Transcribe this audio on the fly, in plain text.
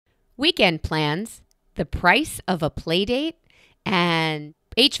weekend plans, the price of a play date, and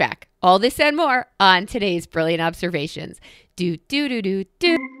HVAC. All this and more on today's Brilliant Observations. Do, do, do, do,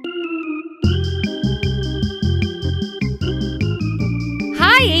 do.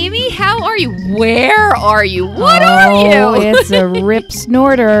 Hi, Amy. How are you? Where are you? What are you? It's a rip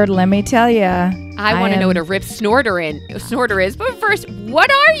snorter, let me tell you. I want to know what a rip snorter is. But first,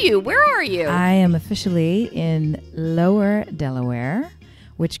 what are you? Where are you? I am officially in Lower Delaware,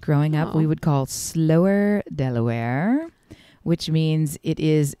 which growing up we would call Slower Delaware, which means it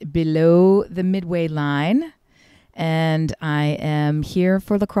is below the midway line. And I am here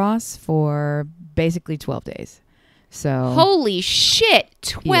for lacrosse for basically 12 days. So holy shit,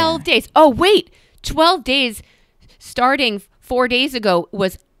 12 days. Oh, wait, 12 days starting 4 days ago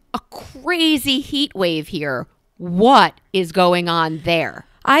was a crazy heat wave here. What is going on there?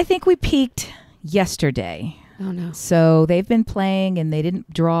 I think we peaked yesterday. Oh, no. So they've been playing and they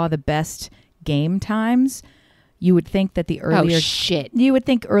didn't draw the best game times. You would think that you would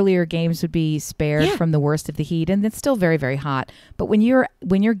think earlier games would be spared from the worst of the heat, and it's still very, very hot. But when your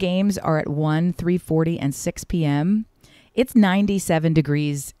games are at 1, 3:40, and 6 p.m., it's 97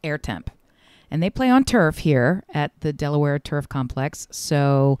 degrees air temp. And they play on turf here at the Delaware Turf Complex.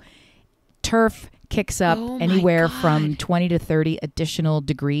 So turf kicks up anywhere from 20 to 30 additional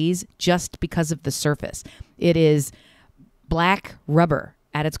degrees just because of the surface. It is black rubber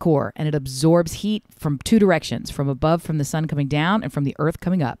at its core, and it absorbs heat from two directions, from above, from the sun coming down, and from the earth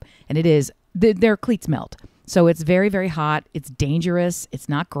coming up. And it is, their cleats melt. So it's very, very hot. It's dangerous. It's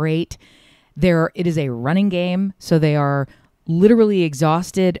not great. It is a running game, so they are literally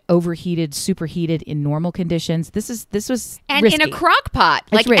exhausted, overheated, superheated in normal conditions. This was and risky. In a crock pot.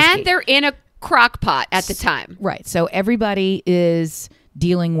 Risky. And they're in a crock pot at the time. Right. So everybody is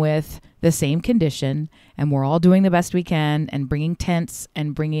dealing with the same condition, and we're all doing the best we can and bringing tents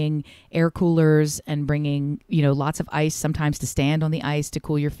and bringing air coolers and bringing, lots of ice, sometimes to stand on the ice to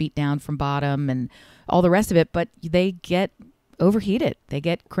cool your feet down from bottom and all the rest of it. But they get overheated. They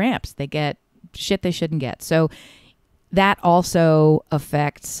get cramps. They get shit they shouldn't get. So that also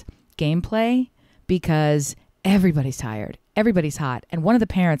affects gameplay because everybody's tired. Everybody's hot. And one of the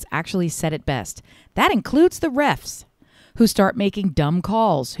parents actually said it best. That includes the refs, who start making dumb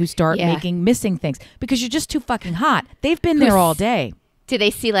calls, who start making missing things because you're just too fucking hot. They've been there all day. Do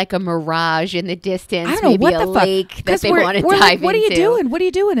they see like a mirage in the distance? I don't know, maybe what a the fuck? lake that they want to dive like, what into? are you doing? What are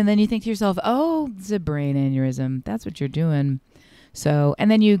you doing? And then you think to yourself, oh, it's a brain aneurysm. That's what you're doing. So,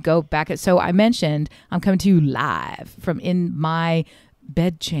 and then you go back. So I mentioned I'm coming to you live from in my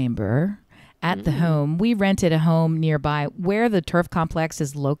bedchamber at the home. We rented a home nearby where the turf complex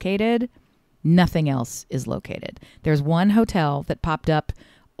is located. Nothing else is located. There's one hotel that popped up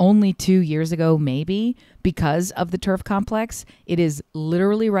only 2 years ago, maybe, because of the turf complex. It is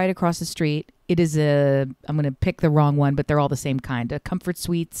literally right across the street. It is I'm going to pick the wrong one, but they're all the same kind. A Comfort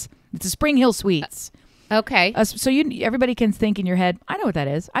Suites. It's a Spring Hill Suites. Okay. So everybody can think in your head, I know what that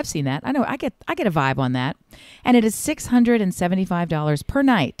is. I've seen that. I know. I get a vibe on that. And it is $675 per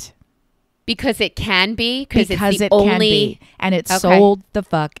night. Because it can be? Because it can be. And it's sold the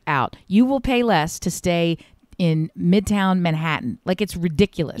fuck out. You will pay less to stay in Midtown Manhattan. Like, it's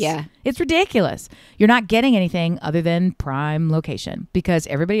ridiculous. Yeah. It's ridiculous. You're not getting anything other than prime location because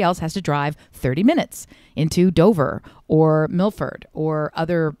everybody else has to drive 30 minutes into Dover or Milford or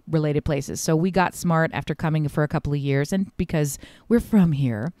other related places. So we got smart after coming for a couple of years, and because we're from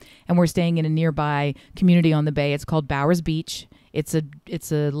here and we're staying in a nearby community on the bay. It's called Bowers Beach. It's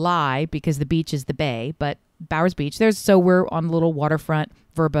a lie because the beach is the bay, but Bowers Beach. So we're on a little waterfront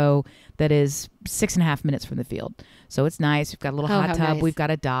Verbo that is 6.5 minutes from the field. So it's nice. We've got a little hot tub. Nice. We've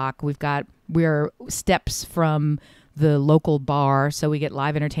got a dock. We're steps from the local bar. So we get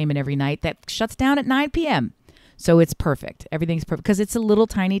live entertainment every night that shuts down at 9 p.m. So it's perfect. Everything's perfect because it's a little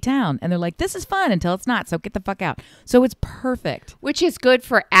tiny town. And they're like, this is fun until it's not. So get the fuck out. So it's perfect. Which is good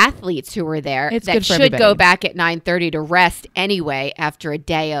for athletes who are there. It's that good for should everybody. go back at 9:30 to rest anyway after a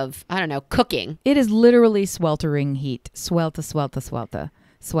day of, I don't know, cooking. It is literally sweltering heat. Swelter.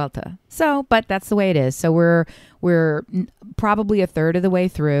 So, but that's the way it is. So we're probably a third of the way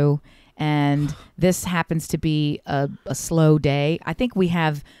through. And this happens to be a slow day. I think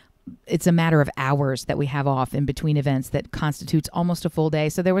it's a matter of hours that we have off in between events that constitutes almost a full day.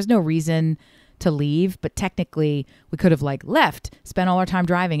 So there was no reason to leave, but technically we could have left, spent all our time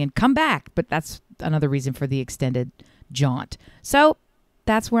driving and come back. But that's another reason for the extended jaunt. So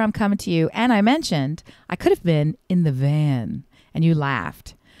that's where I'm coming to you. And I mentioned I could have been in the van and you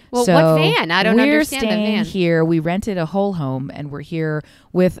laughed. Well, what van? I don't understand the van. We're staying here. We rented a whole home, and we're here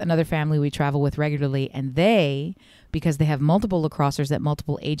with another family we travel with regularly. And they, because they have multiple lacrossers at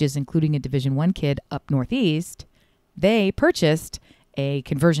multiple ages, including a Division I kid up northeast, they purchased a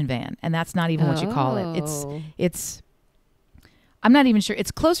conversion van. And that's not even what you call it. It's I'm not even sure.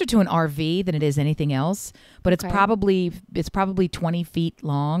 It's closer to an RV than it is anything else, but it's probably 20 feet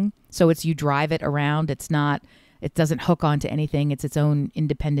long. So you drive it around. It doesn't hook onto anything. It's its own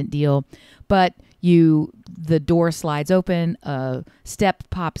independent deal. But the door slides open, a step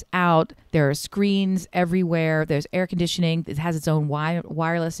pops out. There are screens everywhere. There's air conditioning. It has its own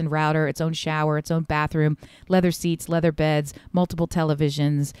wireless and router, its own shower, its own bathroom, leather seats, leather beds, multiple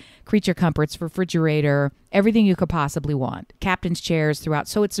televisions, creature comforts, refrigerator, everything you could possibly want. Captain's chairs throughout.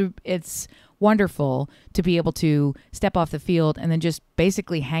 So it's wonderful to be able to step off the field and then just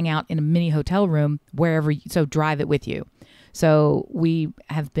basically hang out in a mini hotel room wherever. So drive it with you. So we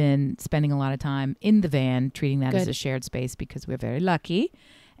have been spending a lot of time in the van, treating that as a shared space because we're very lucky.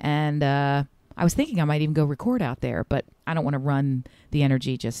 And I was thinking I might even go record out there, but I don't want to run the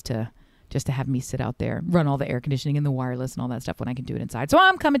energy just to have me sit out there, run all the air conditioning and the wireless and all that stuff when I can do it inside. So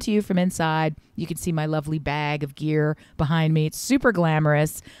I'm coming to you from inside. You can see my lovely bag of gear behind me. It's super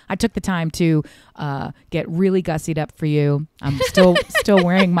glamorous. I took the time to get really gussied up for you. I'm still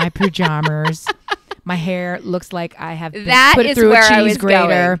wearing my pajamas. My hair looks like I have put it through a cheese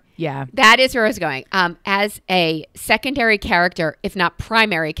grater. Yeah. That is where I was going. As a secondary character, if not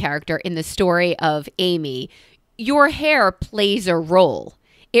primary character in the story of Amy, your hair plays a role.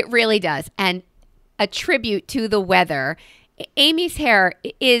 It really does. And a tribute to the weather. Amy's hair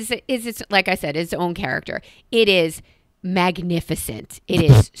is its, like I said, its own character. It is magnificent. It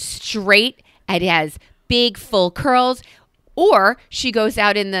is straight. It has big, full curls. Or she goes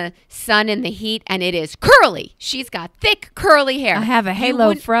out in the sun and the heat and it is curly. She's got thick, curly hair. I have a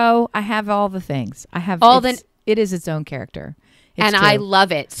halo fro. I have all the things. I have it is its own character. I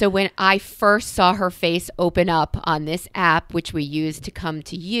love it. So when I first saw her face open up on this app, which we use to come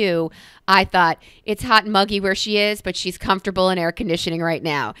to you, I thought it's hot and muggy where she is, but she's comfortable in air conditioning right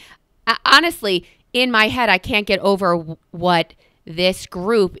now. Honestly, in my head, I can't get over what this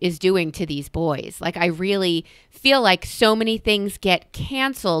group is doing to these boys. Like, I really feel like so many things get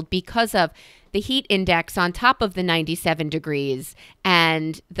canceled because of the heat index on top of the 97 degrees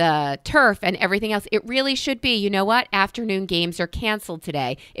and the turf and everything else. It really should be, you know what? Afternoon games are canceled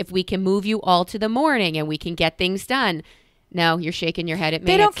today. If we can move you all to the morning and we can get things done. No, you're shaking your head at me.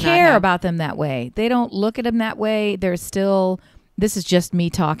 They don't care about them that way. They don't look at them that way. They're still... This is just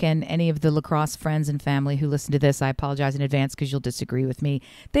me talking. Any of the lacrosse friends and family who listen to this, I apologize in advance because you'll disagree with me.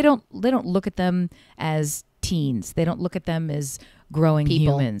 They don't look at them as teens. They don't look at them as growing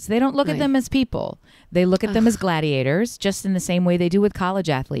humans. They don't look at them as people. They look at them as gladiators, just in the same way they do with college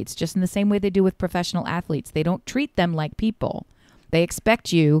athletes, just in the same way they do with professional athletes. They don't treat them like people. They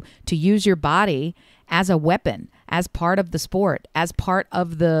expect you to use your body as a weapon, as part of the sport, as part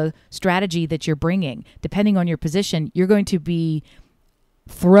of the strategy that you're bringing. Depending on your position, you're going to be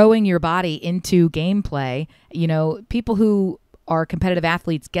throwing your body into gameplay. You know, people who are competitive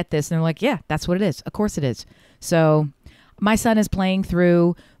athletes get this and they're like, yeah, that's what it is. Of course it is. So my son is playing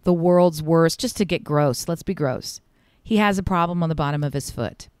through the world's worst, just to get gross. Let's be gross. He has a problem on the bottom of his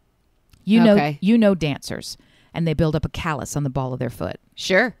foot. You know dancers, and they build up a callus on the ball of their foot.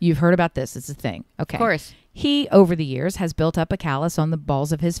 Sure. You've heard about this. It's a thing. Okay. Of course. He, over the years, has built up a callus on the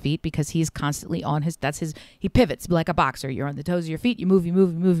balls of his feet because he's constantly on he pivots like a boxer. You're on the toes of your feet. You move, you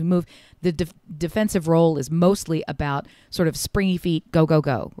move, you move, you move. The defensive role is mostly about sort of springy feet, go, go,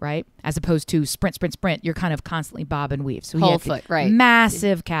 go, right? As opposed to sprint, sprint, sprint. You're kind of constantly bob and weave. So whole foot, right.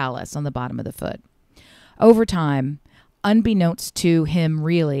 Massive callus on the bottom of the foot. Over time, unbeknownst to him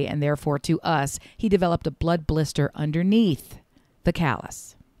really, and therefore to us, he developed a blood blister underneath the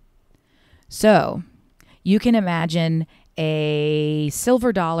callus. So you can imagine a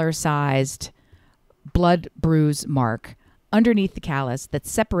silver dollar sized blood bruise mark underneath the callus that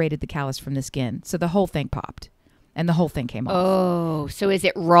separated the callus from the skin. So the whole thing popped and the whole thing came off. Oh, so is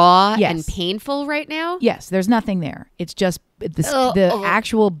it raw and painful right now? Yes, there's nothing there. It's just the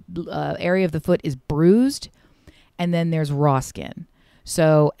actual area of the foot is bruised, and then there's raw skin.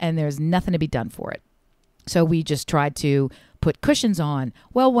 So, and there's nothing to be done for it. So we just tried to put cushions on.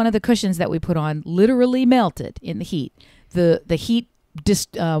 Well, one of the cushions that we put on literally melted in the heat. The heat,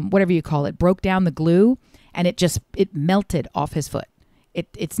 whatever you call it, broke down the glue, and it melted off his foot.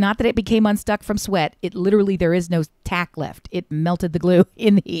 It's not that it became unstuck from sweat. It literally, there is no tack left. It melted the glue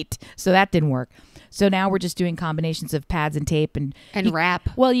in the heat. So that didn't work. So now we're just doing combinations of pads and tape and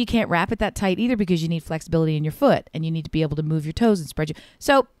wrap. Well, you can't wrap it that tight either because you need flexibility in your foot and you need to be able to move your toes and spread your.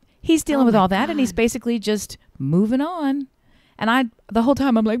 So He's dealing with all that, and he's basically just moving on. And the whole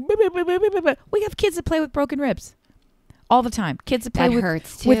time I'm like, we have kids that play with broken ribs all the time. Kids that play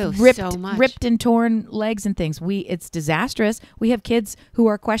with ripped and torn legs and things. It's disastrous. We have kids who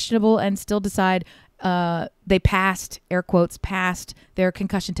are questionable and still decide they passed, air quotes, passed their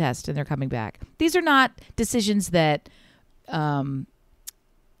concussion test and they're coming back. These are not decisions that, the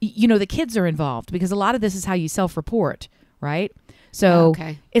kids are involved, because a lot of this is how you self-report, right? So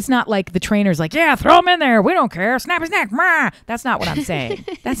it's not like the trainer's like, yeah, throw them in there. We don't care. Snap a snack. Rah. That's not what I'm saying.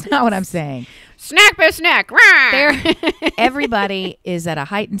 That's not what I'm saying. Snack a snack. Rah. Everybody is at a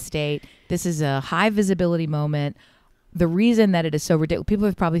heightened state. This is a high visibility moment. The reason that it is so ridiculous, people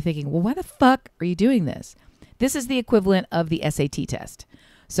are probably thinking, well, why the fuck are you doing this? This is the equivalent of the SAT test.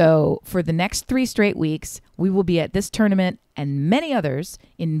 So for the next 3 straight weeks, we will be at this tournament and many others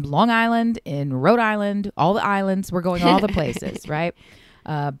in Long Island, in Rhode Island, all the islands. We're going all the places, right?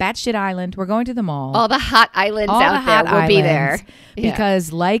 Batshit Island. We're going to them all. All the hot islands out there. We'll be there.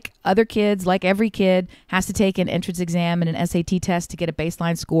 Because like other kids, like every kid has to take an entrance exam and an SAT test to get a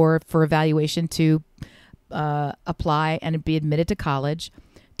baseline score for evaluation to apply and be admitted to college.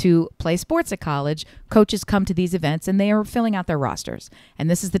 To play sports at college, coaches come to these events and they are filling out their rosters. And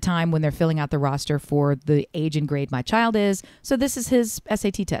this is the time when they're filling out the roster for the age and grade my child is. So this is his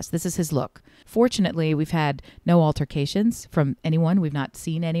SAT test. This is his look. Fortunately, we've had no altercations from anyone. We've not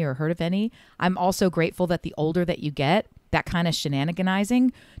seen any or heard of any. I'm also grateful that the older that you get, that kind of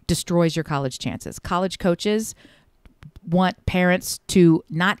shenaniganizing destroys your college chances. College coaches want parents to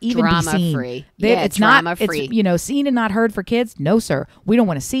not even be seen. Free. It's drama free. It's, seen and not heard for kids. No, sir. We don't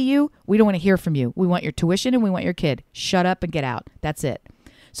want to see you. We don't want to hear from you. We want your tuition and we want your kid. Shut up and get out. That's it.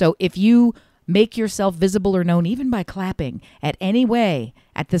 So if you make yourself visible or known, even by clapping at any way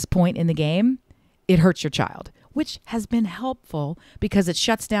at this point in the game, it hurts your child, which has been helpful because it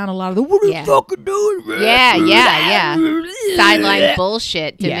shuts down a lot of the, what are you fucking doing? Yeah. Sideline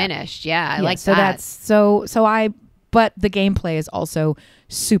bullshit diminished. I like so that. But the gameplay is also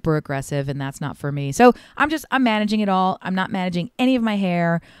super aggressive, and that's not for me. So I'm managing it all. I'm not managing any of my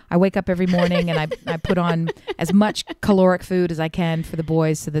hair. I wake up every morning and I put on as much caloric food as I can for the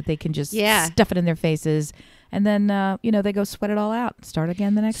boys so that they can just stuff it in their faces. And then, they go sweat it all out. Start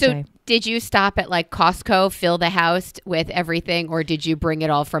again the next day. So did you stop at like Costco, fill the house with everything, or did you bring it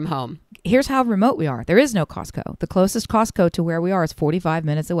all from home? Here's how remote we are. There is no Costco. The closest Costco to where we are is 45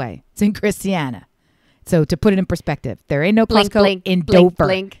 minutes away. It's in Christiana. So to put it in perspective, there ain't no Costco in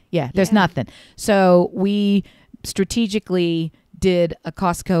Dover. Yeah, there's nothing. So we strategically did a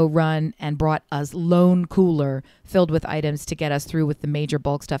Costco run and brought a lone cooler filled with items to get us through with the major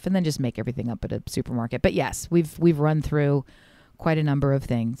bulk stuff, and then just make everything up at a supermarket. But yes, we've run through quite a number of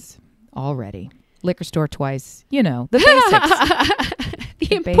things already. Liquor store twice, the basics.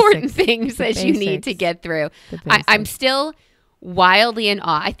 The important things that you need to get through. I'm still wildly in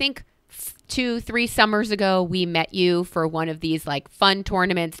awe. I think 2-3 summers ago, we met you for one of these like fun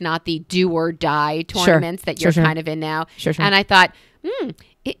tournaments, not the do or die tournaments that you're kind of in now. Sure. And I thought,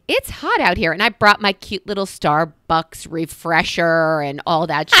 it's hot out here. And I brought my cute little Starbucks refresher and all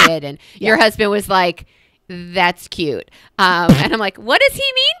that shit. And your husband was like, that's cute. And I'm like, what does he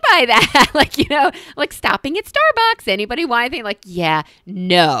mean by that? like stopping at Starbucks. Anybody want anything? Like,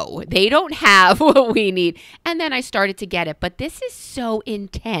 no, they don't have what we need. And then I started to get it. But this is so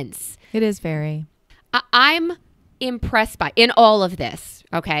intense. It is very. I'm impressed by, in all of this,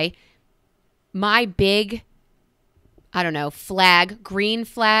 okay? My big, green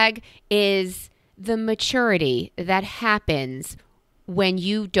flag is the maturity that happens when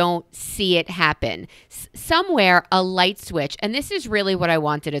you don't see it happen. Somewhere, a light switch, and this is really what I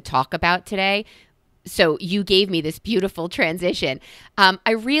wanted to talk about today. So you gave me this beautiful transition.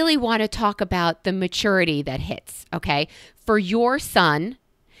 I really want to talk about the maturity that hits, okay? For your son,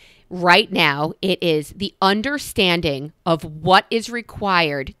 right now, it is the understanding of what is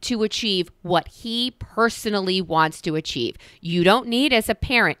required to achieve what he personally wants to achieve. You don't need as a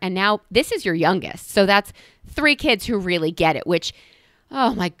parent, and now this is your youngest. So that's 3 kids who really get it, which,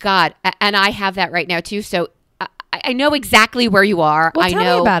 oh my God. And I have that right now too. So I know exactly where you are. Well, tell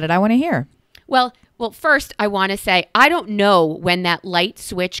me about it. I want to hear. Well, first, I want to say, I don't know when that light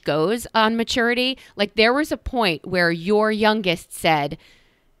switch goes on maturity. Like, there was a point where your youngest said,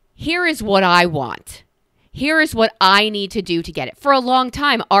 here is what I want. Here is what I need to do to get it. For a long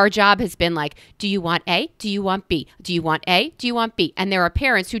time, our job has been like, do you want A? Do you want B? Do you want A? Do you want B? And there are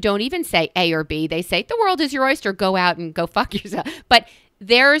parents who don't even say A or B. They say, the world is your oyster. Go out and go fuck yourself. But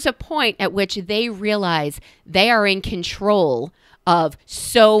there's a point at which they realize they are in control of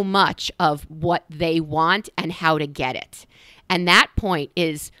so much of what they want and how to get it. And that point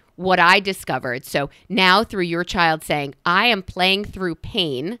is what I discovered. So now through your child saying, I am playing through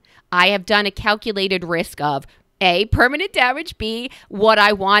pain, I have done a calculated risk of A, permanent damage, B, what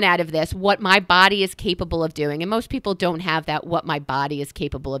I want out of this, what my body is capable of doing. And most people don't have that, what my body is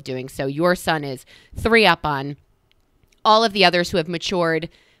capable of doing. So your son is 3 up on all of the others who have matured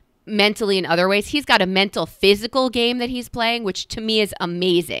mentally in other ways. He's got a mental physical game that he's playing, which to me is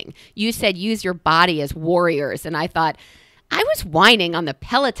amazing. You said use your body as warriors. And I thought, I was whining on the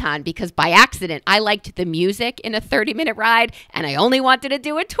Peloton because by accident, I liked the music in a 30-minute ride and I only wanted to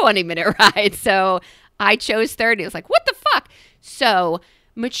do a 20-minute ride. So I chose 30. I was like, what the fuck? So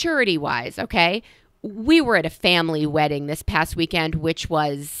maturity wise, okay, we were at a family wedding this past weekend, which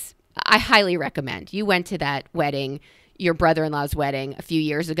was, I highly recommend. You went to that wedding, your brother-in-law's wedding a few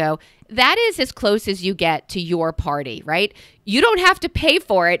years ago. That is as close as you get to your party, right? You don't have to pay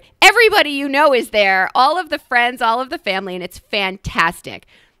for it. Everybody you know is there, all of the friends, all of the family, and it's fantastic.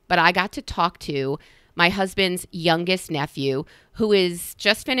 But I got to talk to my husband's youngest nephew, who is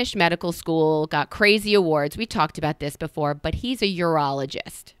just finished medical school, got crazy awards. We talked about this before, but he's a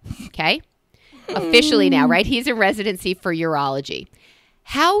urologist, okay? Officially now, right? He's in residency for urology.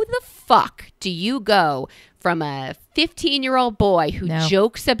 How the fuck do you go from a 15-year-old boy who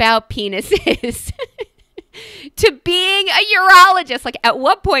jokes about penises to being a urologist? Like, at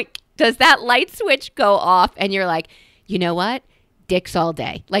what point does that light switch go off and you're like, you know what? Dicks all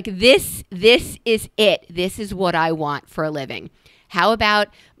day. Like, this is it. This is what I want for a living. How about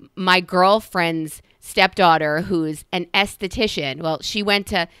my girlfriend's stepdaughter who's an esthetician? Well, she went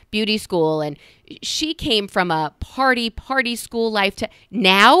to beauty school and she came from a party school life to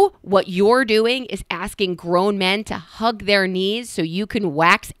now what you're doing is asking grown men to hug their knees so you can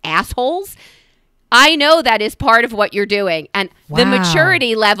wax assholes. I know that is part of what you're doing. And the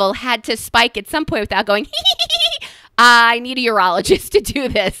maturity level had to spike at some point without going, I need a urologist to do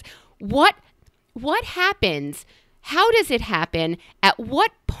this. What happens? How does it happen? At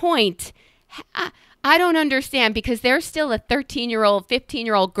what point? I don't understand, because there's still a 13-year-old,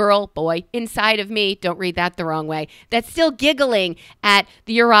 15-year-old girl, boy, inside of me, don't read that the wrong way, that's still giggling at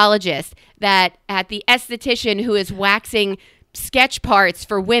the urologist, that at the esthetician who is waxing sketch parts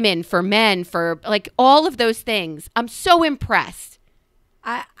for women, for men, for like all of those things. I'm so impressed.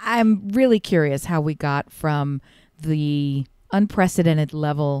 I'm really curious how we got from the unprecedented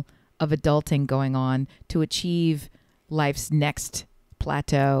level of adulting going on to achieve life's next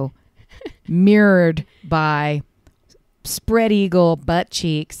plateau, mirrored by spread eagle butt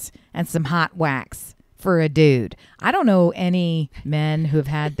cheeks and some hot wax for a dude. I don't know any men who have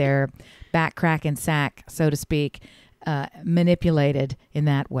had their back crack and sack, so to speak, manipulated in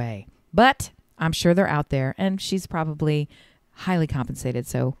that way. But I'm sure they're out there, and she's probably highly compensated.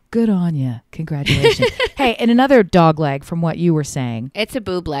 So good on you. Congratulations. Hey, and another dog leg from what you were saying. It's a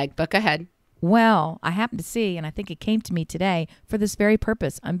boob leg, but go ahead. Well, I happened to see, and I think it came to me today for this very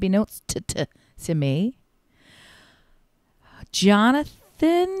purpose, unbeknownst to me.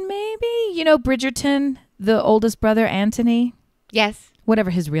 Jonathan, maybe? You know Bridgerton, the oldest brother, Anthony? Yes. Whatever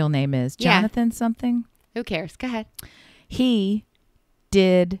his real name is. Jonathan something? Who cares? Go ahead. He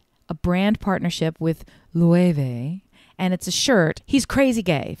did a brand partnership with Loewe, and it's a shirt. He's crazy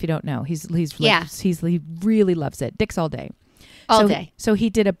gay, if you don't know. He really loves it. Dicks all day. All day. So he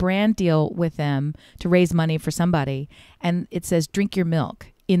did a brand deal with them to raise money for somebody, and it says "Drink Your Milk"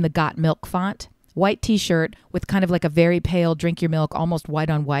 in the Got Milk font. White T-shirt with kind of like a very pale "Drink Your Milk," almost white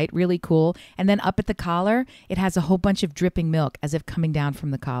on white, really cool. And then up at the collar, it has a whole bunch of dripping milk as if coming down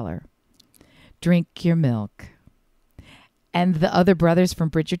from the collar. Drink your milk. And the other brothers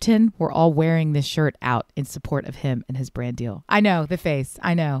from Bridgerton were all wearing this shirt out in support of him and his brand deal. I know the face.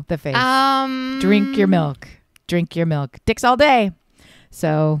 Drink your milk. Drink your milk. Dicks all day.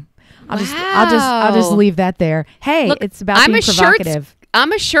 So I'll just leave that there. Hey, look, it's about being provocative.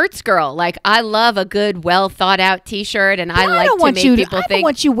 I'm a shirts girl. Like, I love a good, well thought out T-shirt, and I like to make people think. I don't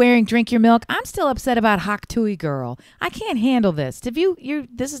want you wearing "Drink Your Milk." I'm still upset about Hoc Tua Girl. I can't handle this. Have you?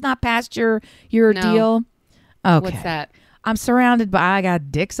 This is not past your deal. Okay. What's that? I'm surrounded by, I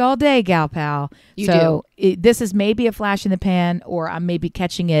got dicks all day, gal pal. This is maybe a flash in the pan, or I'm maybe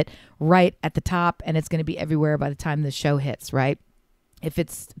catching it right at the top, and it's going to be everywhere by the time the show hits, right? If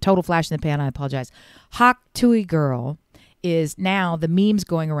it's total flash in the pan, I apologize. Hoc Tua Girl is now the memes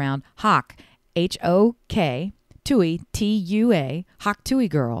going around. Hoc, H-O-K, Tua, T-U-A, Hoc Tua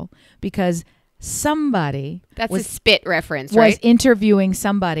Girl, because somebody a spit reference, right? Was interviewing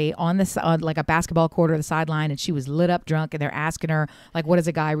somebody on like a basketball court or the sideline, and she was lit up drunk, and they're asking her, like, what does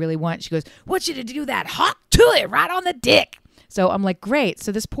a guy really want? She goes, "Want you to do that Hoc Tua right on the dick." So I'm like, great.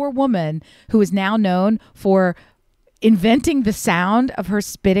 So this poor woman who is now known for inventing the sound of her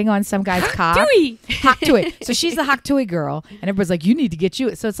spitting on some guy's cock. Hoc Tua. So she's the Hoc Tua girl, and everybody's like, you need to get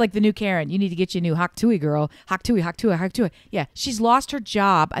you. So it's like the new Karen. You need to get you a new Hoc Tua girl. Hoc Tua, Hoc Tua, Hoc Tua. Yeah, she's lost her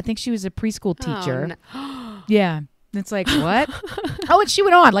job. I think she was a preschool teacher. Oh, no. Yeah. It's like, what? Oh, and she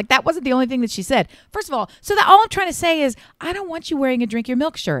went on. Like, that wasn't the only thing that she said. First of all, so that all I'm trying to say is, I don't want you wearing a drink your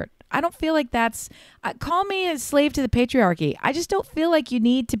milk shirt. I don't feel like that's, call me a slave to the patriarchy. I just don't feel like you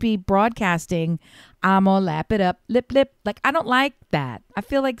need to be broadcasting, I'm going to lap it up, lip. Like, I don't like that. I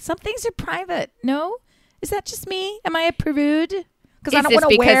feel like some things are private. No? Is that just me? Am I a prude? Because I don't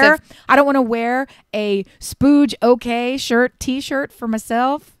want to wear a Spooge OK t-shirt for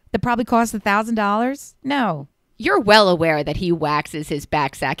myself that probably costs $1,000. No. You're well aware that he waxes his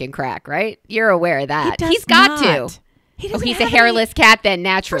back, sack, and crack, right? You're aware of that. He's got to. He's a hairless cat then,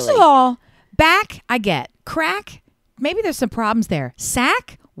 naturally. First of all, back, I get. Crack, maybe there's some problems there.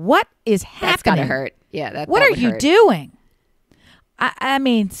 Sack, what is happening? That's got to hurt. Yeah, what are you doing? I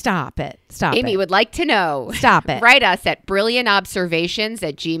mean, stop it. Amy would like to know. Stop it. Write us at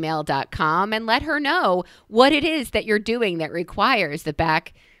brilliantobservations@gmail.com and let her know what it is that you're doing that requires the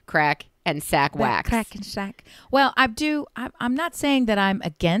back, crack, and sack wax. Crack and sack. Well, I'm not saying that I'm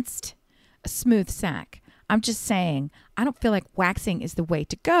against a smooth sack. I'm just saying I don't feel like waxing is the way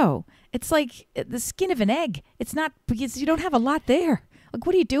to go. It's like the skin of an egg. It's not, because you don't have a lot there. Like,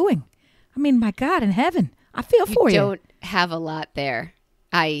 what are you doing? I mean, my God in heaven, I feel for you. You don't have a lot there.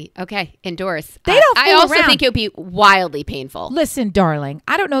 Endorse. They don't fool I also around. think it would be wildly painful. Listen, darling,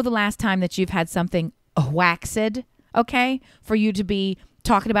 I don't know the last time that you've had something waxed, okay, for you to be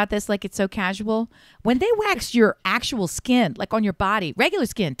talking about this like it's so casual. When they wax your actual skin, like on your body, regular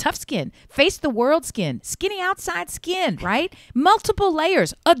skin, tough skin, face the world skin, skinny outside skin, right? Multiple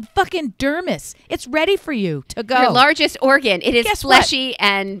layers, a fucking dermis. It's ready for you to go. Your largest organ. It is fleshy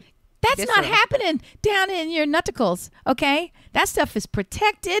and that's visceral. not happening down in your nutticles, okay? That stuff is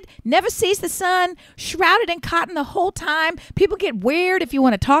protected, never sees the sun, shrouded in cotton the whole time. People get weird if you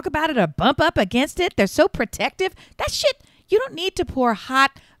want to talk about it or bump up against it. They're so protective. That shit, you don't need to pour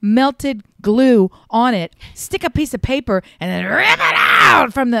hot, melted glue on it, stick a piece of paper, and then rip it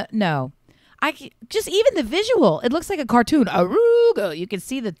out from the... No. Just even the visual, it looks like a cartoon. Aruga. You can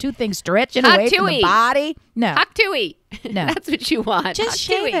see the two things stretching away from the body. No. Hoc Tua. No. That's what you want. Just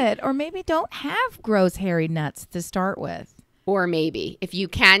shave it. Or maybe don't have gross, hairy nuts to start with. Or maybe, if you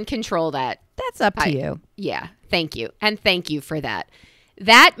can control that. That's up to you. Yeah. Thank you. And thank you for that.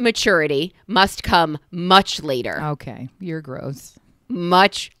 That maturity must come much later. Okay. You're gross.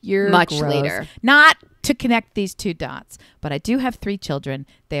 Much gross. Later. Not to connect these two dots, but I do have 3 children.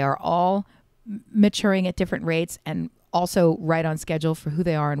 They are all maturing at different rates and also right on schedule for who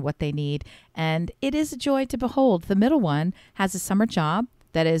they are and what they need. And it is a joy to behold. The middle one has a summer job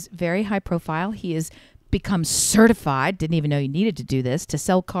that is very high profile. He is become certified, didn't even know you needed to do this, to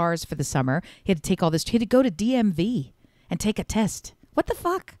sell cars for the summer. He had to take all this. He had to go to DMV and take a test. What the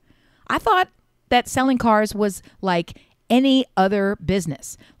fuck? I thought that selling cars was like any other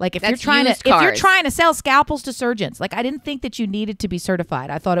business. Like if you're trying to sell scalpels to surgeons, like I didn't think that you needed to be certified.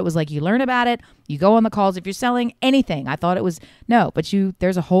 I thought it was like you learn about it, you go on the calls. If you're selling anything, I thought it was no, but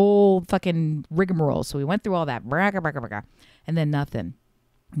there's a whole fucking rigmarole. So we went through all that, and then nothing.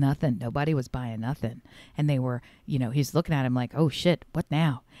 Nobody was buying nothing. And they were, he's looking at him like, oh shit, what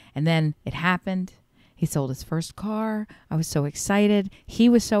now? And then it happened. He sold his first car. I was so excited. He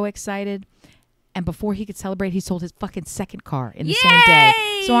was so excited. And before he could celebrate, he sold his fucking second car in the same day.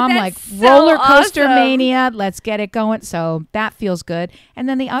 So I'm like, roller coaster mania. Let's get it going. So that feels good. And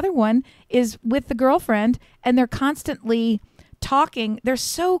then the other one is with the girlfriend, and they're constantly talking. They're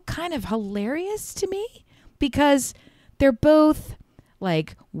so kind of hilarious to me because they're both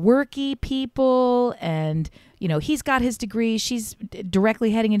like worky people, and he's got his degree. She's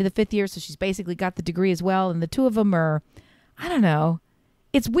directly heading into the 5th year, so she's basically got the degree as well. And the two of them are, I don't know.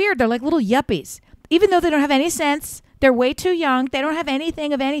 It's weird. They're like little yuppies. Even though they don't have any sense, they're way too young. They don't have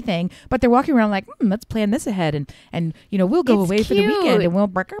anything of anything, but they're walking around like, let's plan this ahead. And we'll go away for the weekend and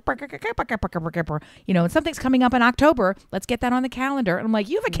we'll, and something's coming up in October. Let's get that on the calendar. And I'm like,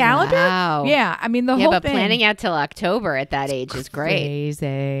 you have a calendar? Wow. Yeah. I mean, the whole thing. Planning out till October at that age is great.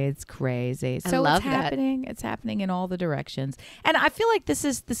 It's crazy. So I love it's happening. It's happening in all the directions. And I feel like this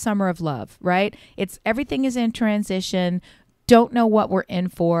is the summer of love, right? Everything is in transition. Don't know what we're in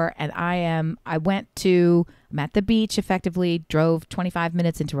for. And I'm at the beach, effectively drove 25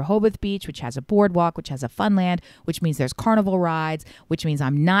 minutes into Rehoboth Beach, which has a boardwalk, which has a funland, which means there's carnival rides, which means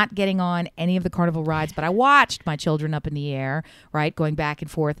I'm not getting on any of the carnival rides, but I watched my children up in the air, right? Going back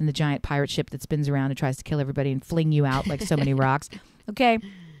and forth in the giant pirate ship that spins around and tries to kill everybody and fling you out like so many rocks. Okay.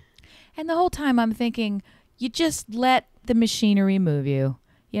 And the whole time I'm thinking, you just let the machinery move you.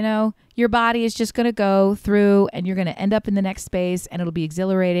 You know, your body is just going to go through and you're going to end up in the next space and it'll be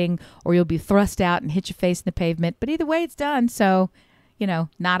exhilarating, or you'll be thrust out and hit your face in the pavement. But either way, it's done. So, you know,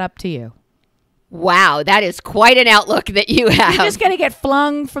 not up to you. Wow, that is quite an outlook that you have. You're just going to get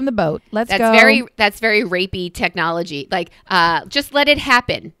flung from the boat. That's go. That's very rapey technology. Like, just let it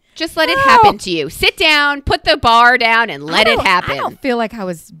happen. Just let it happen to you. Sit down, put the bar down, and let it happen. I don't feel like I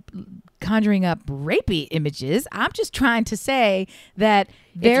was conjuring up rapey images. I'm just trying to say that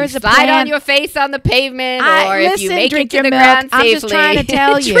there's a plan. If you slide on your face on the pavement, or if you make it to the ground safely. I'm just trying to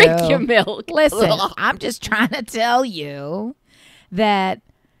tell you. Drink your milk. Listen, I'm just trying to tell you that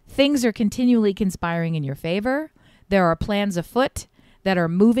things are continually conspiring in your favor. There are plans afoot that are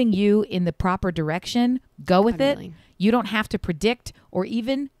moving you in the proper direction. Go with it. You don't have to predict or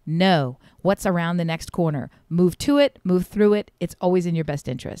even know what's around the next corner. Move to it, move through it. It's always in your best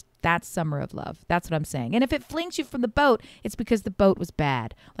interest. That's summer of love. That's what I'm saying. And if it flings you from the boat, it's because the boat was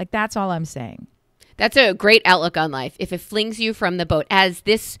bad. Like, that's all I'm saying. That's a great outlook on life. If it flings you from the boat, as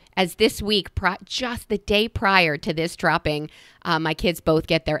this week, just the day prior to this dropping, my kids both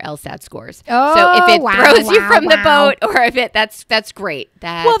get their LSAT scores. Oh, so if it throws you from the boat, or if that's great.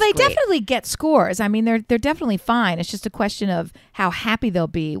 Well, they definitely get scores. I mean, they're definitely fine. It's just a question of how happy they'll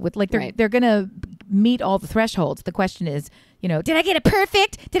be with, like, they're gonna meet all the thresholds. The question is, you know, did I get a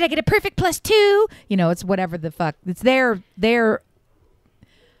perfect? Did I get a perfect +2? You know, it's whatever the fuck. It's their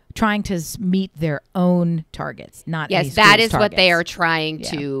trying to meet their own targets, not yes, that is targets. What they are trying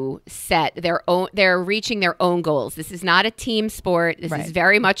to set their own. They're reaching their own goals. This is not a team sport. This is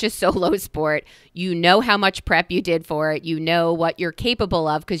very much a solo sport. You know how much prep you did for it. You know what you're capable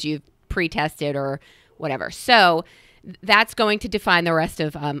of because you've pre-tested or whatever. So that's going to define the rest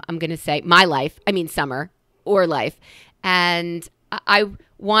of I'm going to say my life. I mean summer or life. And I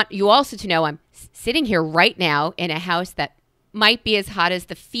want you also to know I'm sitting here right now in a house that might be as hot as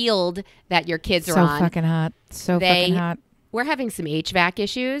the field that your kids are on. So fucking hot. Fucking hot. We're having some HVAC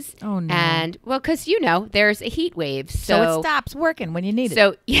issues. Oh, no. And, well, because, you know, there's a heat wave. So it stops working when you need it.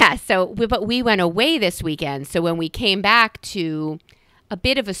 So, yeah. But we went away this weekend. So when we came back to a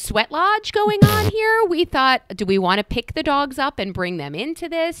bit of a sweat lodge going on here, we thought, do we want to pick the dogs up and bring them into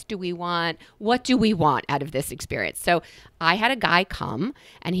this? What do we want out of this experience? So I had a guy come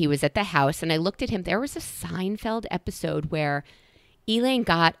and he was at the house and I looked at him. There was a Seinfeld episode where Elaine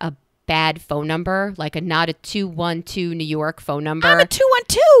got a bad phone number, like not a 212 New York phone number. I'm a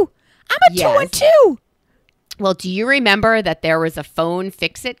 212. I'm a 212. Well, do you remember that there was a phone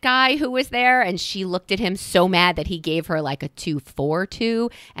fix-it guy who was there and she looked at him so mad that he gave her like a 242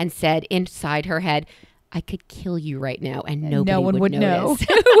 and said inside her head, I could kill you right now and nobody would know.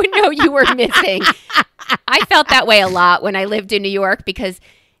 Would know you were missing. I felt that way a lot when I lived in New York because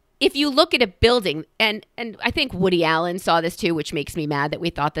if you look at a building, and I think Woody Allen saw this too, which makes me mad that we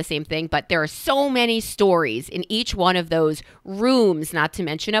thought the same thing, but there are so many stories in each one of those rooms, not to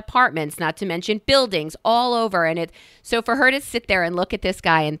mention apartments, not to mention buildings all over. And so for her to sit there and look at this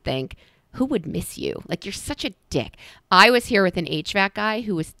guy and think, who would miss you? Like, you're such a dick. I was here with an HVAC guy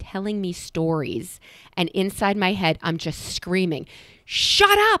who was telling me stories, and inside my head, I'm just screaming,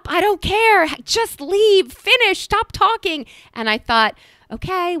 shut up, I don't care, just leave, finish, stop talking. And I thought,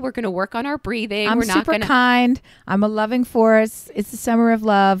 okay, we're going to work on our breathing. I'm super kind. I'm a loving force. It's the summer of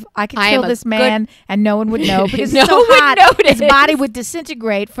love. I could kill this man and no one would know because it's so hot. His body would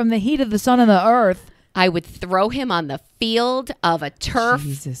disintegrate from the heat of the sun and the earth. I would throw him on the field of a turf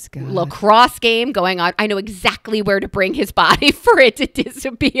lacrosse game going on. I know exactly where to bring his body for it to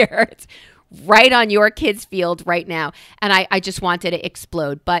disappear. It's right on your kid's field right now. And I just wanted to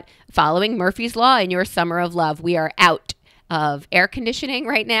explode. But following Murphy's Law in your summer of love, we are out of air conditioning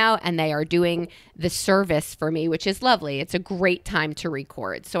right now, and they are doing the service for me, which is lovely. It's a great time to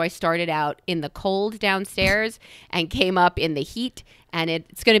record. So I started out in the cold downstairs and came up in the heat, and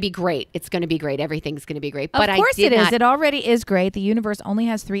it's going to be great. It's going to be great. Everything's going to be great. But of course it is. It already is great. The universe only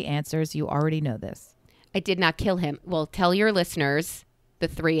has 3 answers. You already know this. I did not kill him. Well, tell your listeners the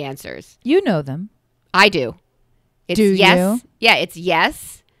 3 answers. You know them. I do. It's do yes. You? Yeah, it's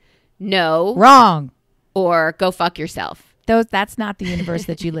yes, no. Wrong. Or go fuck yourself. That's not the universe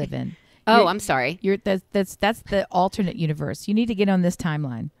that you live in. I'm sorry. That's the alternate universe. You need to get on this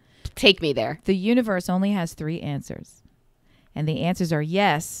timeline. Take me there. The universe only has 3 answers. And the answers are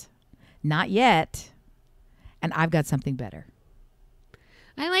yes, not yet, and I've got something better.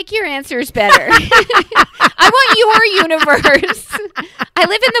 I like your answers better. I want your universe. I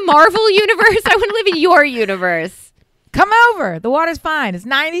live in the Marvel universe. I want to live in your universe. Come over. The water's fine. It's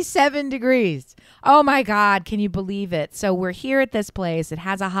 97 degrees. Oh, my God. Can you believe it? So we're here at this place. It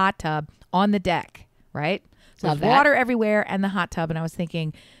has a hot tub on the deck, right? So there's water everywhere and the hot tub. And I was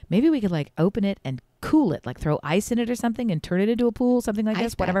thinking maybe we could like open it and cool it, like throw ice in it or something and turn it into a pool, something like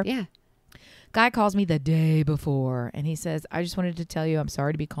this, whatever. Yeah. Guy calls me the day before and he says, I just wanted to tell you, I'm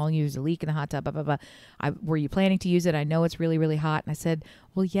sorry to be calling you. There's a leak in the hot tub, blah, blah, blah. Were you planning to use it? I know it's really, really hot. And I said,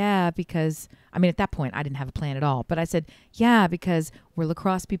 well, yeah, because, I mean, at that point, I didn't have a plan at all. But I said, yeah, because we're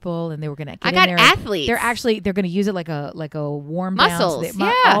lacrosse people and they were going to get in there. I got athletes. They're going to use it like a warm muscles.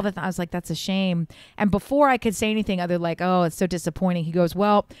 Down. So all the I was like, that's a shame. And before I could say anything other like, oh, it's so disappointing. He goes,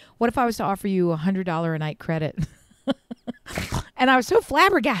 well, what if I was to offer you $100 a night credit? And I was so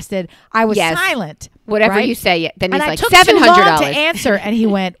flabbergasted. I was silent. Whatever you say, then he's like $700 to answer. And he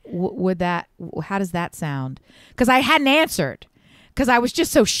went, how does that sound? Because I hadn't answered because I was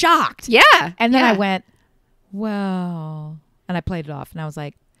just so shocked. Yeah. And then I went, well, and I played it off and I was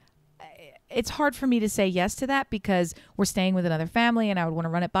like, it's hard for me to say yes to that because we're staying with another family and I would want to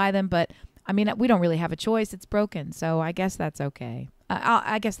run it by them. But I mean, we don't really have a choice. It's broken. So I guess that's okay.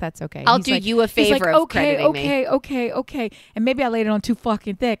 I guess that's okay. I'll do you a favor of crediting me. Okay. And maybe I laid it on too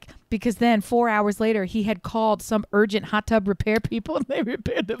fucking thick because then 4 hours later, he had called some urgent hot tub repair people and they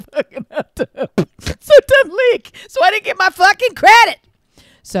repaired the fucking hot tub. So it doesn't leak. So I didn't get my fucking credit.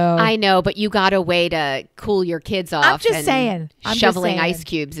 So I know, but you got a way to cool your kids off. I'm just saying. Shoveling ice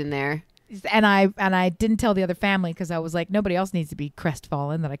cubes in there. And I didn't tell the other family because I was like, nobody else needs to be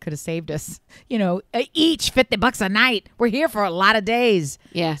crestfallen that I could have saved us, each $50 a night. We're here for a lot of days.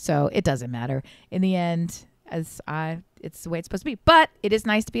 Yeah. So it doesn't matter. In the end, it's the way it's supposed to be. But it is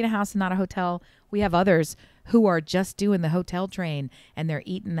nice to be in a house and not a hotel. We have others who are just doing the hotel train and they're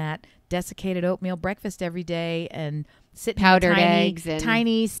eating that desiccated oatmeal breakfast every day and sitting powdered in a eggs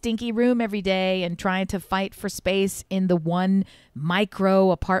tiny stinky room every day and trying to fight for space in the one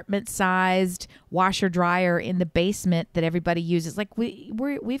micro apartment sized washer dryer in the basement that everybody uses. Like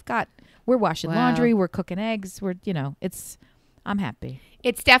we're washing laundry, we're cooking eggs, I'm happy.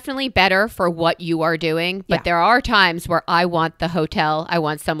 It's definitely better for what you are doing, but there are times where I want the hotel, I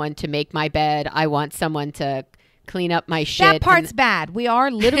want someone to make my bed, I want someone to clean up my shit. That part's bad. We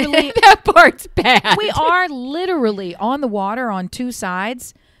are literally that part's bad. We are literally on the water on two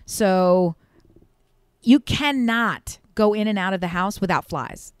sides. So you cannot go in and out of the house without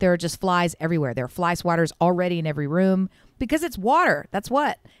flies. There are just flies everywhere. There are fly swatters already in every room because it's water. That's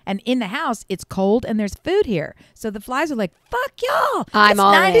what. And in the house, it's cold and there's food here. So the flies are like, fuck y'all. I'm it's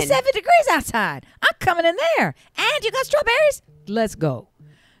all 97 degrees outside. I'm coming in there. And you got strawberries? Let's go.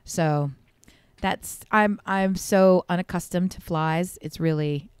 So I'm so unaccustomed to flies. It's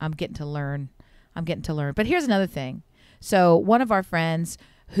really, I'm getting to learn. But here's another thing. So one of our friends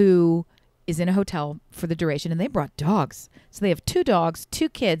who is in a hotel for the duration, and they brought dogs. So they have 2 dogs, 2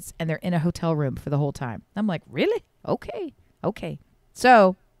 kids, and they're in a hotel room for the whole time. I'm like, really? Okay.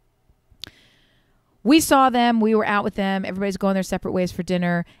 So we saw them. We were out with them. Everybody's going their separate ways for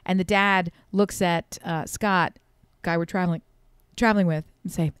dinner. And the dad looks at Scott, guy we're traveling with,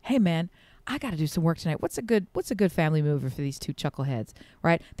 and say, hey, man, I got to do some work tonight. What's a good family movie for these 2 chuckleheads,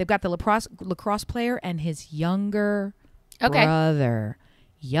 right? They've got the lacrosse player and his younger brother.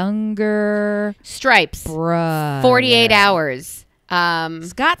 Younger Stripes. Brother. 48 hours.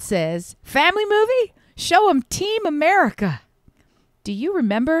 Scott says, family movie? Show them Team America. Do you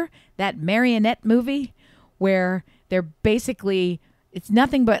remember that marionette movie where they're basically... It's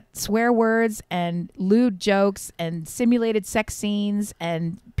nothing but swear words and lewd jokes and simulated sex scenes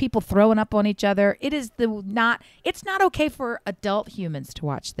and people throwing up on each other. It's not okay for adult humans to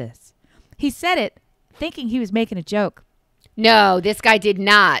watch this. He said it thinking he was making a joke. No, this guy did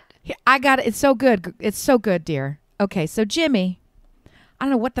not. I got it. It's so good. It's so good, dear. Okay, so Jimmy, I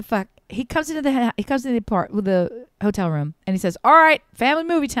don't know what the fuck. He comes into the hotel room and he says, all right, family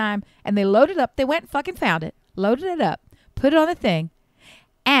movie time. And they loaded up. They went and fucking found it, loaded it up, put it on the thing.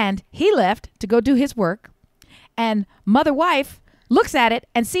 And he left to go do his work. And mother-wife looks at it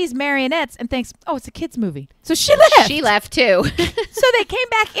and sees marionettes and thinks, oh, it's a kid's movie. So she left. She left too. So they came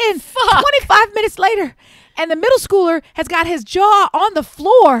back in 25 minutes later. And the middle schooler has got his jaw on the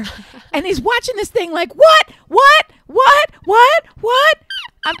floor. And he's watching this thing like, what?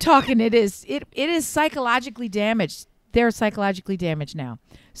 I'm talking, it is psychologically damaged. They're psychologically damaged now.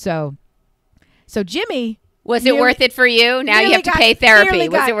 So Jimmy... Was it worth it for you? Now you have to pay therapy.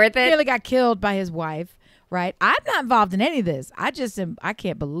 Was it worth it? Nearly got killed by his wife, right? I'm not involved in any of this. I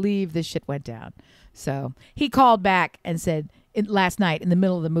can't believe this shit went down. So he called back and said, last night in the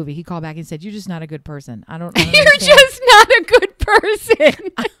middle of the movie, he called back and said, you're just not a good person. I don't You're just not a good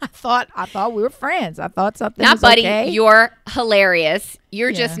person. I thought we were friends. I thought something not was buddy, okay. You're hilarious.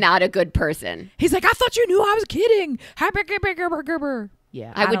 You're just not a good person. He's like, I thought you knew I was kidding.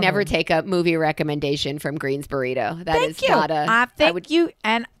 Yeah. I would never take a movie recommendation from Green's Burrito. That Thank is you. not a. I would you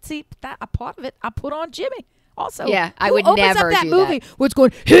and see that a part of it I put on Jimmy. Also, Yeah, I who would opens never up that do movie. that. What's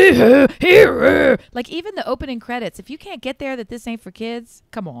going here? Like even the opening credits. If you can't get there, that this ain't for kids.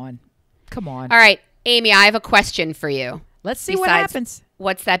 Come on. All right, Amy, I have a question for you. Let's see what happens.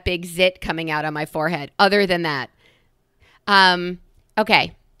 What's that big zit coming out on my forehead? Other than that,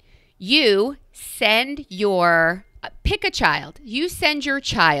 okay, you send your pick a child. You send your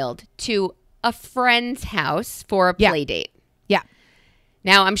child to a friend's house for a play date. Yeah.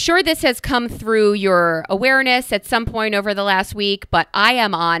 Now, I'm sure this has come through your awareness at some point over the last week, but I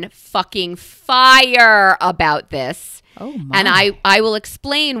am on fucking fire about this. Oh, my. And I will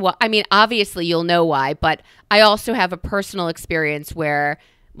explain what, I mean, obviously you'll know why, but I also have a personal experience where,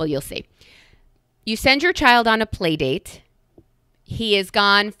 well, you'll see. You send your child on a play date. He is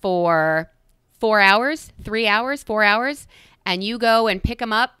gone for 4 hours, 3 hours, 4 hours, and you go and pick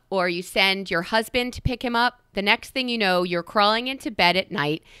him up, or you send your husband to pick him up. The next thing you know, you're crawling into bed at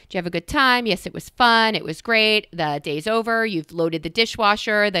night. Did you have a good time? Yes, it was fun. It was great. The day's over. You've loaded the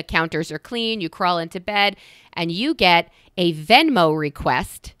dishwasher. The counters are clean. You crawl into bed, and you get a Venmo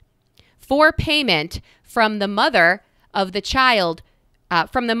request for payment from the mother of the child,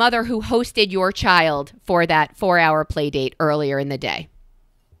 from the mother who hosted your child for that 4-hour play date earlier in the day.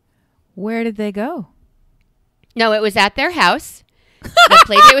 Where did they go? No, it was at their house. The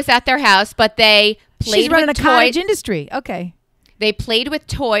play date was at their house, but they played She's running with a toys. cottage industry. Okay. They played with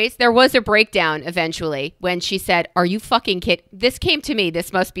toys. There was a breakdown eventually when she said, "Are you fucking kidding?" This came to me.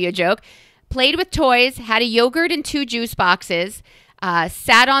 This must be a joke. Played with toys, had a yogurt and 2 juice boxes,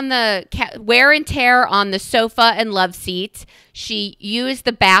 sat on the wear and tear on the sofa and love seat. She used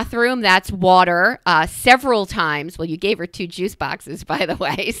the bathroom, that's water, several times. Well, you gave her 2 juice boxes, by the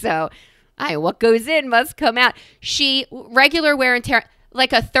way, so what goes in must come out. She, regular wear and tear,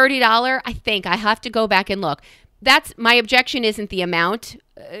 like a $30, I think. I have to go back and look. That's, my objection isn't the amount.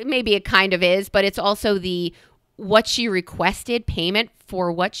 Maybe it kind of is, but it's also the what she requested payment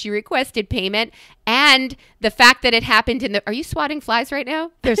for what she requested payment, and the fact that it happened in the. Are you swatting flies right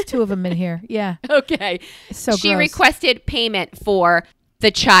now? There's 2 of them in here. Yeah. Okay. So she gross. requested payment for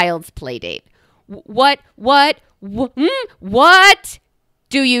the child's play date. What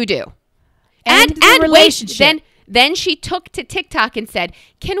do you do? And relationship. Wait, then she took to TikTok and said,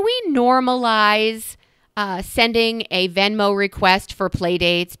 "Can we normalize sending a Venmo request for play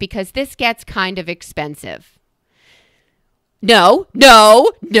dates because this gets kind of expensive?" No,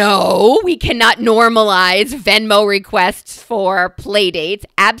 we cannot normalize Venmo requests for play dates.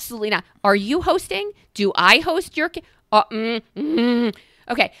 Absolutely not. Are you hosting? Do I host your? Okay.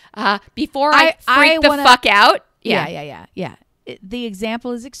 Before I freak the fuck out. Yeah. The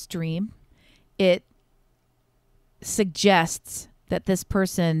example is extreme. It suggests that this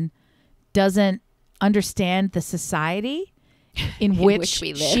person doesn't understand the society in which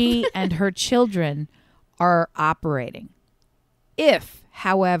we live. she and her children are operating. If,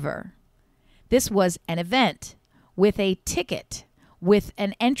 however, this was an event with a ticket, with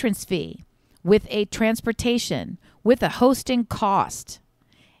an entrance fee, with a transportation, with a hosting cost,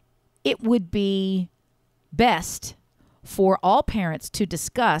 it would be best for all parents to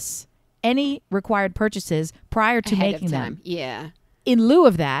discuss any required purchases prior to making them. Yeah. In lieu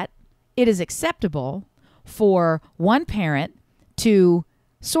of that, it is acceptable for one parent to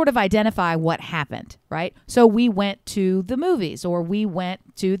sort of identify what happened, right? So we went to the movies, or we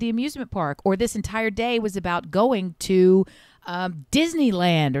went to the amusement park, or this entire day was about going to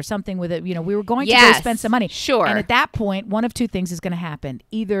Disneyland or something with it. You know, we were going to go spend some money. Sure. And at that point, one of 2 things is going to happen.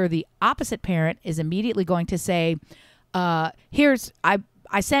 Either the opposite parent is immediately going to say, I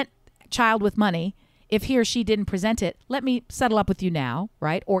sent child with money. If he or she didn't present it, let me settle up with you now,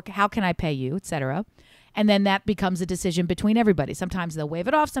 right? Or how can I pay you, etc. And then that becomes a decision between everybody. Sometimes they'll wave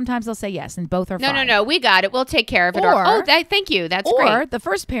it off. Sometimes they'll say yes, and both are fine. No, we got it. We'll take care of it. Thank you. That's great. Or the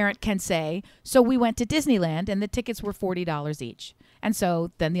first parent can say, so we went to Disneyland and the tickets were $40 each. And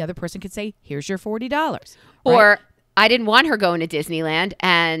so then the other person could say, here's your $40. Right? Or I didn't want her going to Disneyland,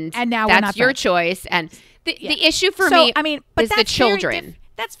 and now that's your choice. And the issue for me is the children.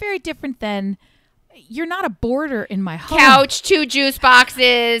 That's very different than... You're not a boarder in my home. Couch, 2 juice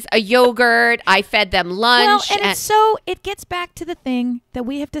boxes, a yogurt. I fed them lunch. Well, and it gets back to the thing that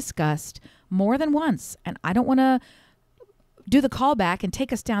we have discussed more than once. And I don't want to do the callback and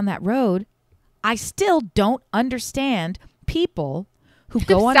take us down that road. I still don't understand people who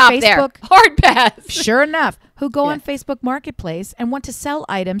go on Stop Facebook. There. Hard pass. Sure enough, who go on Facebook Marketplace and want to sell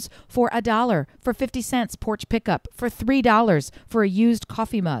items for $1, for 50 cents porch pickup, for $3 for a used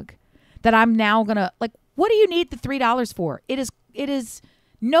coffee mug. That I'm now going to, like, What do you need the $3 for? It is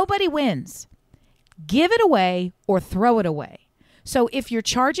nobody wins. Give it away or throw it away. So if you're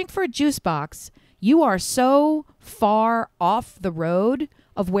charging for a juice box, you are so far off the road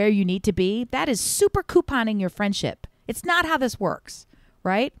of where you need to be. That is super couponing your friendship. It's not how this works,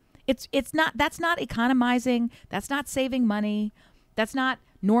 right? It's not. That's not economizing. That's not saving money. That's not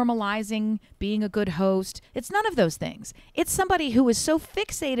normalizing being a good host. It's none of those things. It's somebody who is so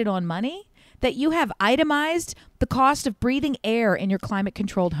fixated on money that you have itemized the cost of breathing air in your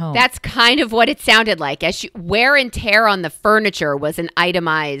climate-controlled home. That's kind of what it sounded like. Wear and tear on the furniture was an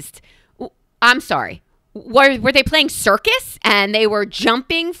itemized. I'm sorry. Were they playing circus and they were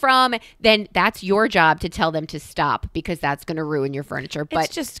jumping from? Then that's your job to tell them to stop because that's going to ruin your furniture. But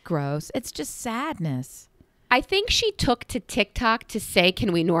it's just gross. It's just sadness. I think she took to TikTok to say,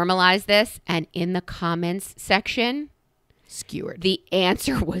 can we normalize this? And in the comments section, skewered. The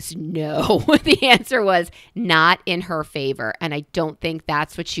answer was no. The answer was not in her favor. And I don't think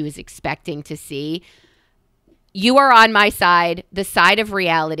that's what she was expecting to see. You are on my side, the side of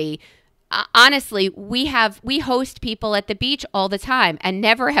reality. Honestly, we host people at the beach all the time, and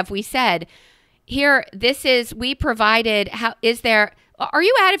never have we said, here, we provided, are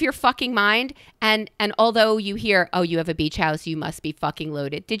you out of your fucking mind? And although you hear, oh, you have a beach house, you must be fucking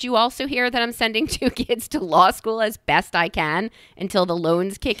loaded. Did you also hear that I'm sending 2 kids to law school as best I can until the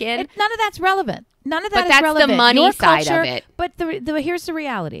loans kick in? None of that's relevant. None of that is relevant. But that's the money Your side culture, of it. But here's the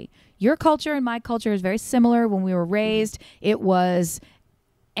reality. Your culture and my culture is very similar. When we were raised, it was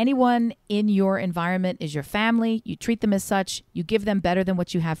anyone in your environment is your family. You treat them as such. You give them better than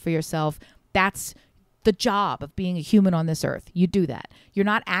what you have for yourself. That's the job of being a human on this earth. You do that. You're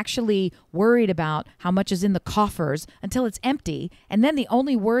not actually worried about how much is in the coffers until it's empty. And then the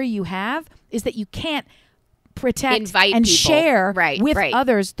only worry you have is that you can't protect invite and people. Share with right.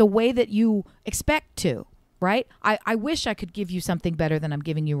 others the way that you expect to. Right? I wish I could give you something better than I'm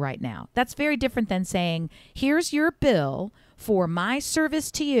giving you right now. That's very different than saying, here's your bill for my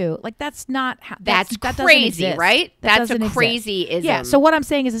service to you. Like, that's not how that's crazy, right? That's a crazy-ism. Yeah. So what I'm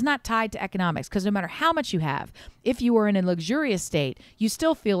saying is it's not tied to economics, because no matter how much you have, if you are in a luxurious state, you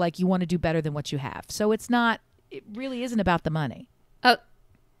still feel like you want to do better than what you have. So it really isn't about the money. Oh,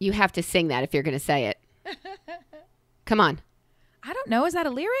 you have to sing that if you're going to say it. Come on. I don't know. Is that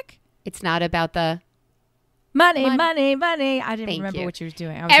a lyric? It's not about the money. I didn't remember what you were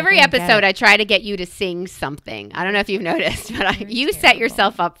doing. Every episode, I try to get you to sing something. I don't know if you've noticed, but you set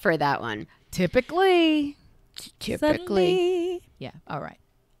yourself up for that one. Typically. Suddenly. Yeah. All right.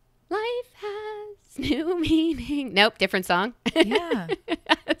 Life has new meaning. Nope. Different song. Yeah.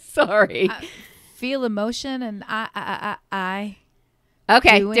 Sorry. Feel emotion and I.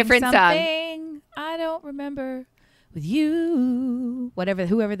 Okay. Doing different song. I don't remember with you.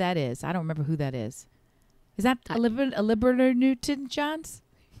 Whoever that is. I don't remember who that is. Is that Olivia Newton-John's?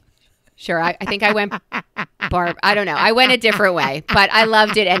 Sure. I think I went Barb. I don't know. I went a different way, but I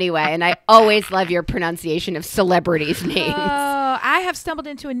loved it anyway. And I always love your pronunciation of celebrities' names. I have stumbled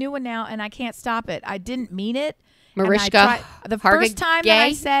into a new one now, and I can't stop it. I didn't mean it. Mariska. The first time that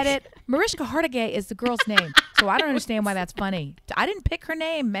I said it, Mariska Hargitay is the girl's name. So I don't understand why that's funny. I didn't pick her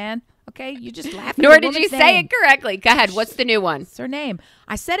name, man. Okay, you just laughed. Nor did you say it correctly. Go ahead. What's the new one? It's her name.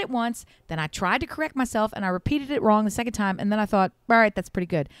 I said it once, then I tried to correct myself, and I repeated it wrong the second time, and then I thought, all right, that's pretty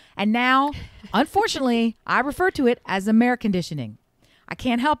good. And now, unfortunately, I refer to it as Amer conditioning. I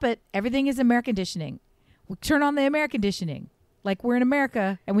can't help it. Everything is Amer conditioning. We turn on the Amer conditioning. Like we're in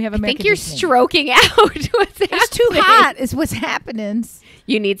America and we have Amer conditioning. I think you're stroking out. It's too hot is what's happening.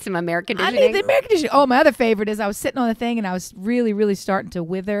 You need some Amer conditioning? I need the Amer conditioning. Oh, my other favorite is I was sitting on the thing and I was really, really starting to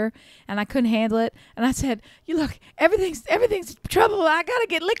wither and I couldn't handle it. And I said, you look, everything's trouble. I got to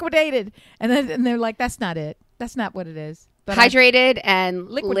get liquidated. And they're like, that's not it. That's not what it is. But hydrated and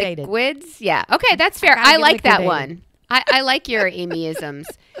liquidated. Liquids? Yeah. Okay, that's fair. I like that one. I like your Amy-isms.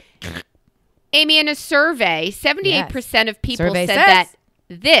 Amy, in a survey, 78% of people said that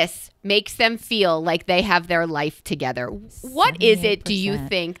this makes them feel like they have their life together. What is it, do you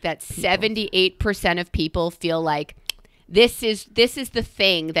think, that 78% of people feel like this is the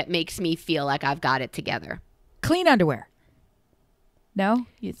thing that makes me feel like I've got it together? Clean underwear. No?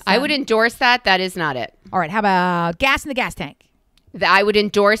 I would endorse that. That is not it. All right. How about gas in the gas tank? I would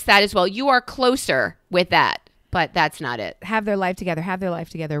endorse that as well. You are closer with that, but that's not it. Have their life together. Have their life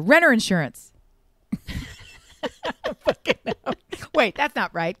together. Renter insurance. Wait, that's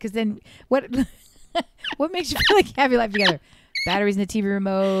not right. Because then what makes you feel like you have your life together? Batteries in the TV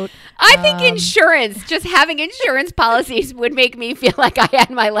remote. I think insurance, just having insurance policies would make me feel like I had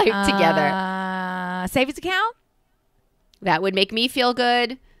my life together. Savings account? That would make me feel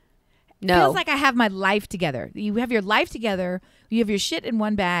good. No. Feels like I have my life together. You have your life together. You have your shit in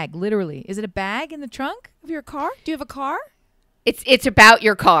one bag, literally. Is it a bag in the trunk of your car? Do you have a car? It's about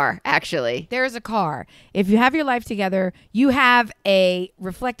your car, actually. There is a car. If you have your life together, you have a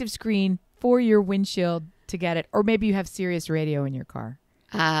reflective screen for your windshield to get it. Or maybe you have Sirius radio in your car.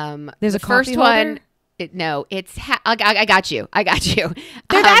 There's a first one. No, it's I got you. I got you.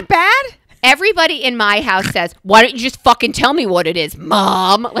 They're that bad? Everybody in my house says, "Why don't you just fucking tell me what it is,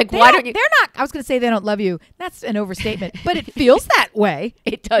 Mom?" Like, why don't you? They're not. I was going to say they don't love you. That's an overstatement, but it feels that way.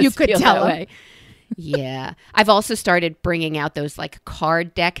 It does. You could feel tell that them. way. Yeah. I've also started bringing out those like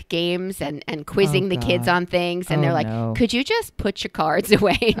card deck games and quizzing the kids on things. And they're like, could you just put your cards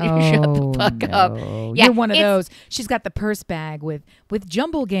away and shut the fuck up? Yeah, you're one of those. She's got the purse bag with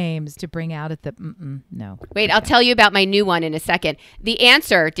jumble games to bring out at the, no. Wait, I'll tell you about my new one in a second. The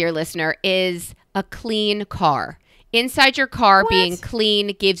answer, dear listener, is a clean car. Inside your car being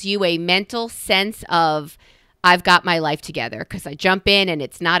clean gives you a mental sense of, I've got my life together, because I jump in and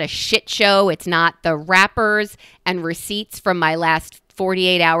it's not a shit show. It's not the wrappers and receipts from my last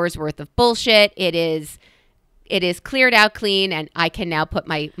 48 hours worth of bullshit. It is cleared out clean, and I can now put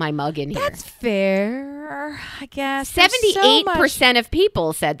my mug in here. That's fair, I guess. 78% of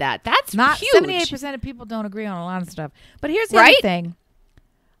people said that. That's not huge. 78% of people don't agree on a lot of stuff. But here's the other thing.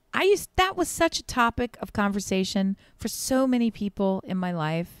 That was such a topic of conversation for so many people in my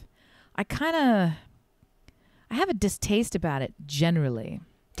life. I have a distaste about it generally.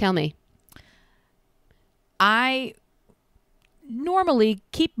 Tell me. I normally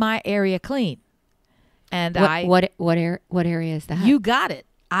keep my area clean. And what area is that? You got it.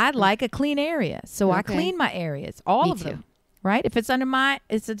 I like a clean area. So I clean my areas, all of them. Right? If it's under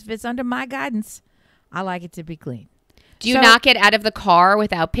my guidance, I like it to be clean. Do you not get out of the car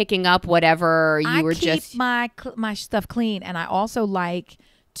without picking up whatever you were just... I keep my stuff clean, and I also like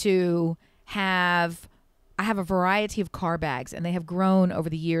to have... I have a variety of car bags, and they have grown over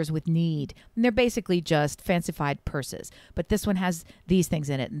the years with need. And they're basically just fancified purses. But this one has these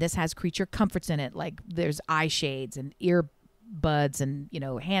things in it, and this has creature comforts in it, like there's eye shades and earbuds and,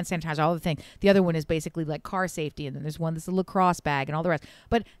 hand sanitizer, all the things. The other one is basically like car safety, and then there's one that's a lacrosse bag and all the rest.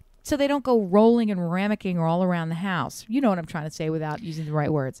 But so they don't go rolling and rammicking all around the house. You know what I'm trying to say without using the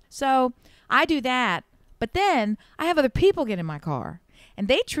right words. So I do that, but then I have other people get in my car, and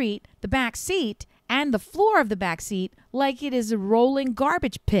they treat the back seat and the floor of the back seat like it is a rolling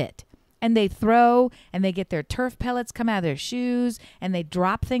garbage pit. And they throw, and they get their turf pellets come out of their shoes, and they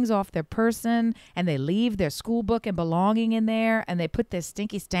drop things off their person, and they leave their school book and belonging in there, and they put their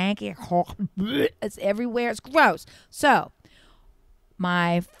stanky, it's everywhere. It's gross. So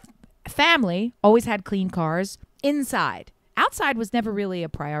my family always had clean cars inside. Outside was never really a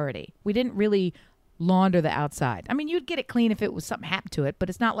priority. We didn't really launder the outside. I mean, you'd get it clean if it was something happened to it, but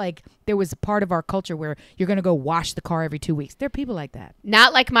it's not like there was a part of our culture where you're going to go wash the car every 2 weeks. There are people like that.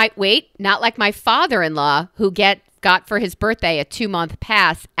 Not like my father-in-law who got for his birthday a 2-month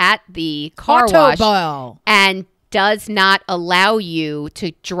pass at the car wash and does not allow you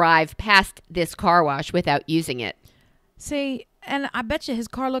to drive past this car wash without using it. See, and I bet you his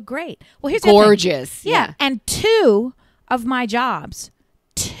car looked great. Well, here's gorgeous. Yeah. And two of my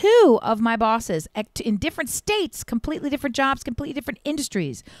bosses in different states, completely different jobs, completely different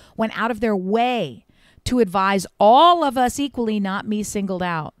industries, went out of their way to advise all of us equally, not me singled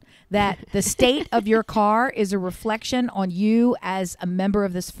out, that the state of your car is a reflection on you as a member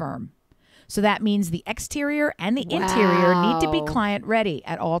of this firm. So that means the exterior and the interior need to be client ready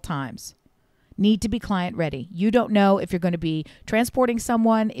at all times. Need to be client ready. You don't know if you're going to be transporting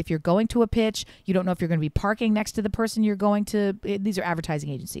someone, if you're going to a pitch. You don't know if you're going to be parking next to the person you're going to. These are advertising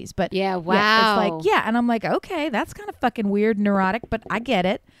agencies. But yeah, wow. Yeah, it's like, and I'm like, okay, that's kind of fucking weird and neurotic, but I get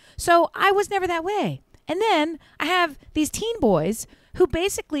it. So I was never that way. And then I have these teen boys who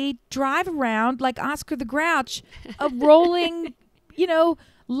basically drive around like Oscar the Grouch, a rolling,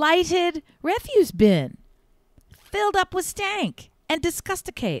 lighted refuse bin filled up with stank and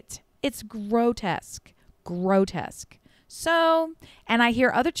disgusticate. It's grotesque. So, and I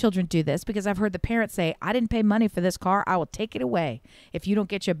hear other children do this because I've heard the parents say, I didn't pay money for this car. I will take it away if you don't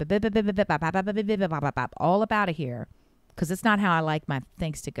get your all up out of here, because it's not how I like my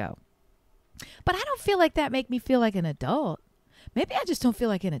things to go. But I don't feel like that make me feel like an adult. Maybe I just don't feel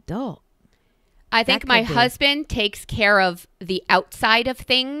like an adult. I think my husband takes care of the outside of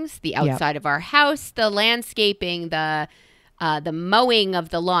things, the outside of our house, the landscaping, the mowing of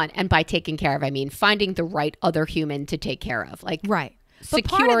the lawn. And by taking care of, I mean finding the right other human to take care of. Like right.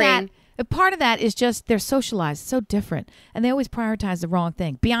 Securing. A part of that is just they're socialized so different, and they always prioritize the wrong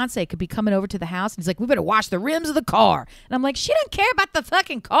thing. Beyonce could be coming over to the house, and he's like, we better wash the rims of the car. And I'm like, she doesn't care about the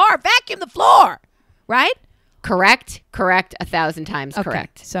fucking car. Vacuum the floor, right? Correct. 1,000 times okay.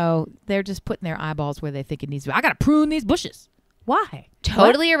 correct. So they're just putting their eyeballs where they think it needs to be. I got to prune these bushes. Why?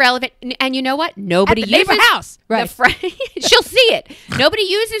 Totally irrelevant. And you know what? Nobody uses neighbor house. Right. the front. She'll see it. Nobody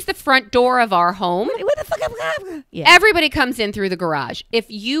uses the front door of our home. What the fuck? Yeah. Everybody comes in through the garage. If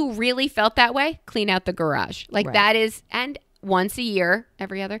you really felt that way, clean out the garage. Like Right. that is, and once a year,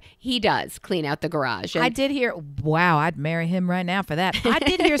 every other, he does clean out the garage. And I did hear, wow, I'd marry him right now for that. I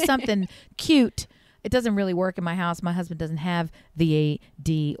did hear something cute. It doesn't really work in my house. My husband doesn't have the A,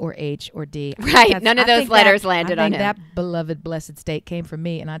 D, or H, or D. Right. None of those letters landed on him. That beloved, blessed state came from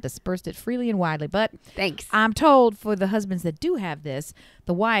me, and I dispersed it freely and widely. But thanks. I'm told for the husbands that do have this,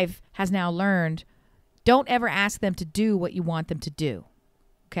 the wife has now learned, don't ever ask them to do what you want them to do.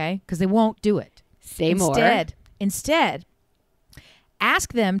 Okay? Because they won't do it. Say more. Instead,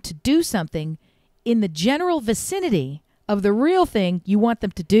 ask them to do something in the general vicinity of the real thing you want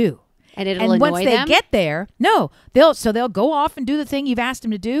them to do. And it'll annoy once they them? get there, they'll go off and do the thing you've asked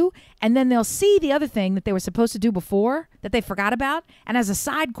them to do, and then they'll see the other thing that they were supposed to do before that they forgot about, and as a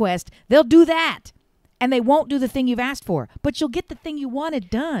side quest, they'll do that, and they won't do the thing you've asked for, but you'll get the thing you wanted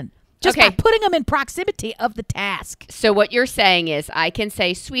done just by putting them in proximity of the task. So what you're saying is, I can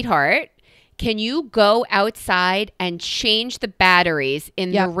say, sweetheart, can you go outside and change the batteries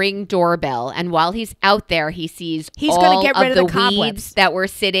in the Ring doorbell? And while he's out there, he sees going to get rid of the weeds cobwebs that were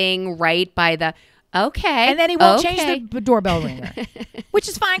sitting right by the. Okay, and then he won't change the doorbell ringer, which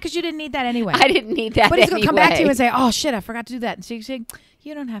is fine because you didn't need that anyway. I didn't need that. But he's going to come back to you and say, "Oh shit, I forgot to do that." And so you say,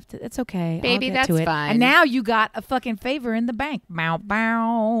 "You don't have to. It's okay, baby. I'll get That's to it." fine. And now you got a fucking favor in the bank. Bow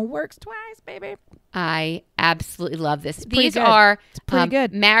bow, works twice, baby. I absolutely love this. These are pretty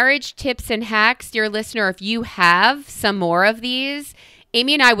good marriage tips and hacks. Dear listener, if you have some more of these,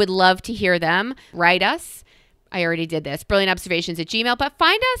 Amy and I would love to hear them. Write us. I already did this. brilliantobservations@gmail.com. But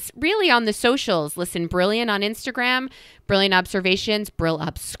find us really on the socials. Listen, Brilliant on Instagram, Brilliant Observations, Brill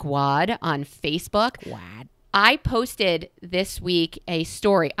Up Squad on Facebook. Squad. I posted this week a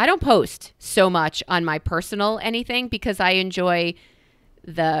story. I don't post so much on my personal anything because I enjoy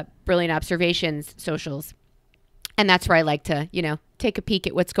the Brilliant Observations socials. And that's where I like to, take a peek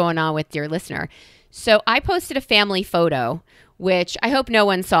at what's going on with dear listener. So I posted a family photo, which I hope no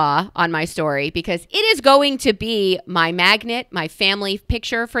one saw on my story because it is going to be my magnet, my family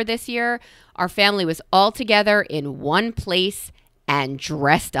picture for this year. Our family was all together in one place and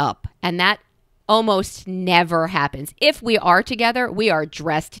dressed up. And that almost never happens. If we are together, we are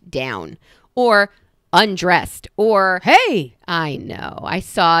dressed down or undressed or hey, I know, I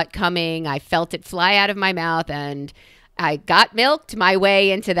saw it coming, I felt it fly out of my mouth, and I got milked my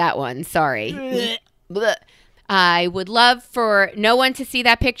way into that one. Sorry. I would love for no one to see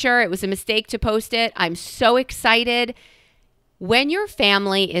that picture. It was a mistake to post it. I'm so excited. When your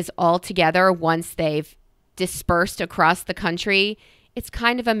family is all together once they've dispersed across the country, it's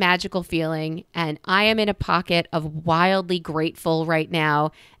kind of a magical feeling, and I am in a pocket of wildly grateful right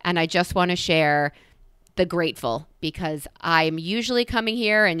now, and I just want to share the grateful because I'm usually coming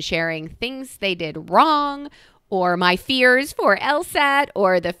here and sharing things they did wrong or my fears for LSAT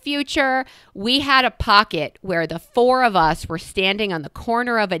or the future. We had a pocket where the four of us were standing on the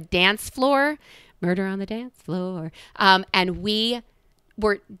corner of a dance floor, murder on the dance floor, and we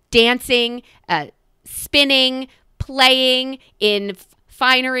were dancing, spinning, playing in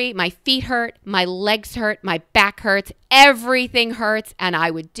finery. My feet hurt, my legs hurt, my back hurts, everything hurts, and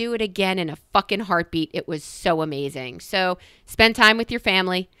I would do it again in a fucking heartbeat. It was so amazing. So spend time with your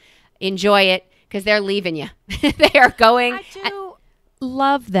family, enjoy it, because they're leaving you. They are going. I do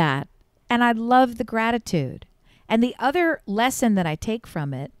love that, and I love the gratitude. And the other lesson that I take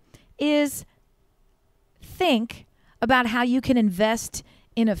from it is think about how you can invest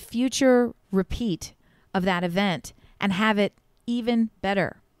in a future repeat of that event and have it even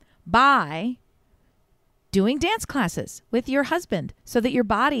better by doing dance classes with your husband so that your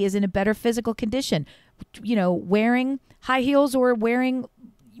body is in a better physical condition. Wearing high heels or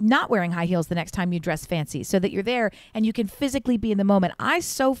not wearing high heels the next time you dress fancy so that you're there and you can physically be in the moment. I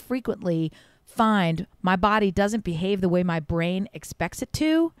so frequently find my body doesn't behave the way my brain expects it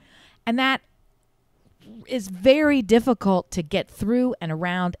to, and that is very difficult to get through and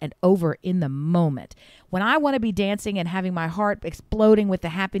around and over in the moment. When I want to be dancing and having my heart exploding with the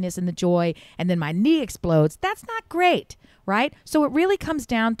happiness and the joy, and then my knee explodes, that's not great, right? So it really comes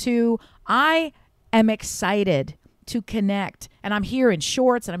down to I am excited to connect, and I'm here in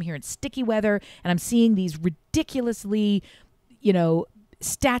shorts and I'm here in sticky weather and I'm seeing these ridiculously,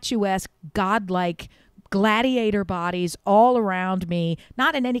 statuesque, godlike gladiator bodies all around me,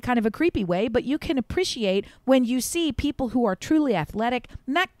 not in any kind of a creepy way, but you can appreciate when you see people who are truly athletic.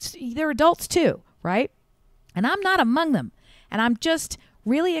 They're adults too, right? And I'm not among them. And I'm just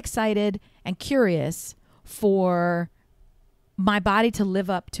really excited and curious for my body to live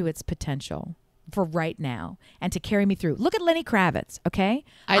up to its potential for right now and to carry me through. Look at Lenny Kravitz, okay?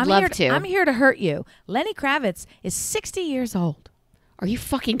 I'd love to. I'm here to hurt you. Lenny Kravitz is 60 years old. Are you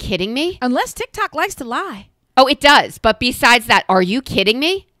fucking kidding me? Unless TikTok likes to lie. Oh, it does. But besides that, are you kidding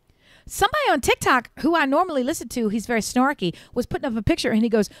me? Somebody on TikTok, who I normally listen to, he's very snarky, was putting up a picture and he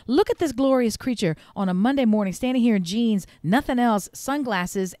goes, look at this glorious creature on a Monday morning, standing here in jeans, nothing else,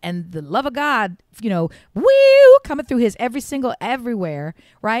 sunglasses, and the love of God, woo, coming through his everywhere,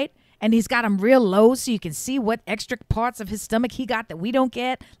 right? And he's got them real low so you can see what extra parts of his stomach he got that we don't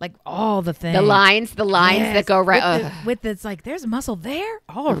get. Like all the things. The lines yes, that go right. It's like, there's muscle there?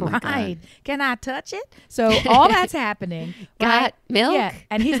 All right. Can I touch it? So all that's happening. Got milk? Yeah.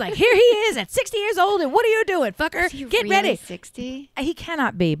 And he's like, here he is at 60 years old. And what are you doing, fucker? Is he Get really ready. 60? He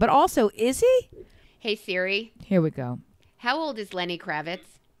cannot be. But also, is he? Hey, Siri. Here we go. How old is Lenny Kravitz?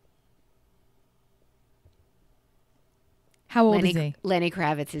 How old is he? Lenny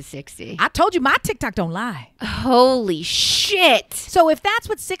Kravitz is 60. I told you my TikTok don't lie. Holy shit. So if that's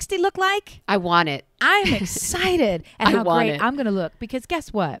what 60 look like, I want it. I'm excited at how great it. I'm going to look. Because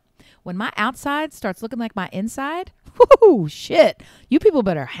guess what? When my outside starts looking like my inside, whoo, shit. You people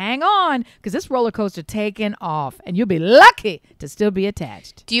better hang on because this roller coaster taking off and you'll be lucky to still be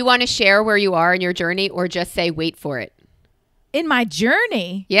attached. Do you want to share where you are in your journey or just say wait for it? In my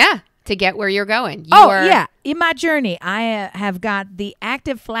journey? Yeah. To get where you're going. Yeah. In my journey, I have got the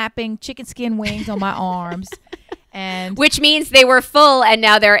active flapping chicken skin wings on my arms. And which means they were full and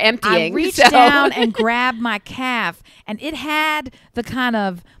now they're emptying. I reached down and grabbed my calf, and it had the kind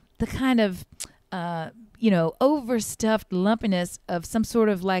of overstuffed lumpiness of some sort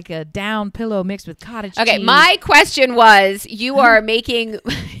of like a down pillow mixed with cottage cheese. Okay, my question was, you are making,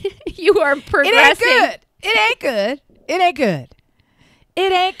 you are progressing. It ain't good. It ain't good.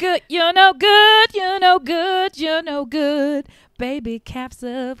 It ain't good. You're no good. You're no good. You're no good. Baby calves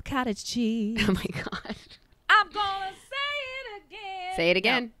of cottage cheese. Oh my God. I'm gonna say it again. Say it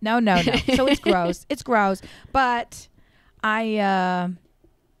again. No. So it's gross. It's gross. But I'm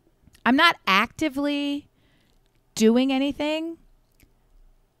not actively doing anything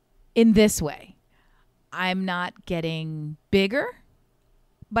in this way. I'm not getting bigger,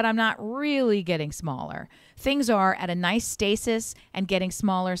 but I'm not really getting smaller. Things are at a nice stasis and getting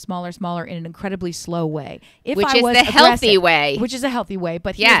smaller in an incredibly slow way. Which is the healthy way. Which is a healthy way.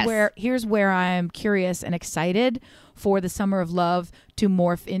 But here's where I'm curious and excited for the summer of love to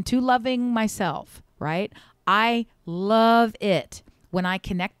morph into loving myself, right? I love it when I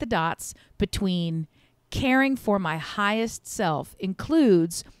connect the dots between caring for my highest self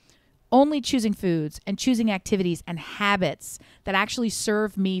includes only choosing foods and choosing activities and habits that actually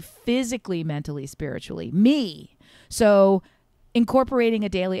serve me physically, mentally, spiritually. Me. So incorporating a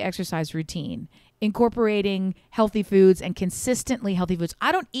daily exercise routine, incorporating healthy foods and consistently healthy foods.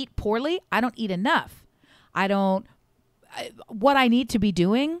 I don't eat poorly. I don't eat enough. What I need to be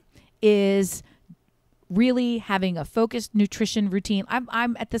doing is really having a focused nutrition routine.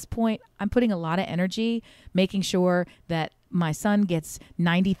 I'm at this point, I'm putting a lot of energy making sure that my son gets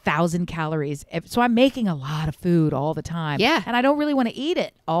 90,000 calories. So I'm making a lot of food all the time. Yeah. And I don't really want to eat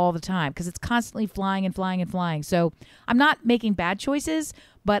it all the time because it's constantly flying and flying and flying. So I'm not making bad choices,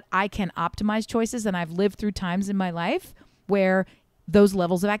 but I can optimize choices. And I've lived through times in my life where those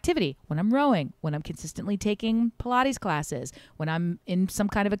levels of activity, when I'm rowing, when I'm consistently taking Pilates classes, when I'm in some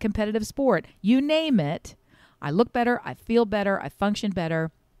kind of a competitive sport, you name it, I look better, I feel better, I function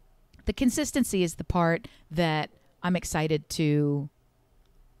better. The consistency is the part that I'm excited to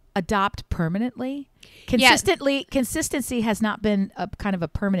adopt permanently. Consistency has not been a kind of a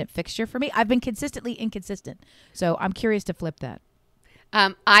permanent fixture for me. I've been consistently inconsistent. So I'm curious to flip that.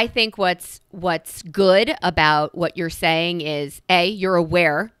 I think what's good about what you're saying is you're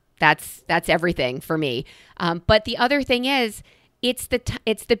aware. That's everything for me. But the other thing is it's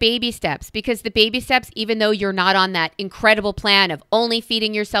the baby steps, because the baby steps, even though you're not on that incredible plan of only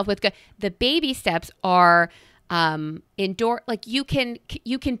feeding yourself with good, the baby steps are indoor. Like you can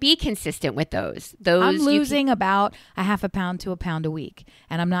be consistent with those. I'm losing about a half a pound to a pound a week,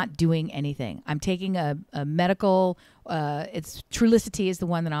 and I'm not doing anything. I'm taking a medical. It's Trulicity is the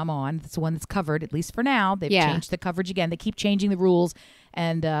one that I'm on. It's the one that's covered, at least for now. They've changed the coverage again. They keep changing the rules,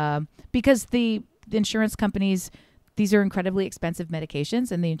 and because the insurance companies, these are incredibly expensive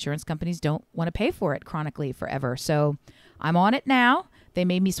medications, and the insurance companies don't want to pay for it chronically forever. So I'm on it now. They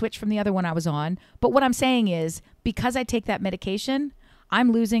made me switch from the other one I was on. But what I'm saying is, because I take that medication,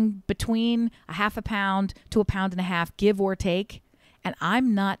 I'm losing between a half a pound to a pound and a half, give or take. And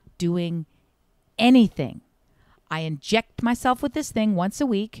I'm not doing anything. I inject myself with this thing once a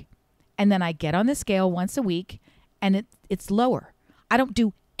week, and then I get on the scale once a week, and it's lower. I don't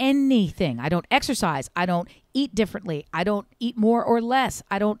do anything. I don't exercise. I don't eat differently. I don't eat more or less.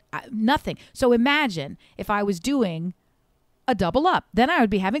 Nothing. So imagine if I was doing a double up, then I would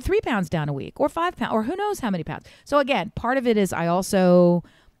be having 3 pounds down a week or 5 pounds or who knows how many pounds. So again, part of it is I also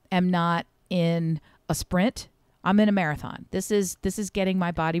am not in a sprint. I'm in a marathon. This is getting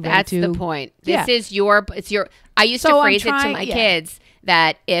my body ready. That's the point. This is your, I used to phrase it to my kids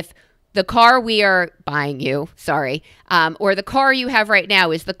that if the car we are buying you, or the car you have right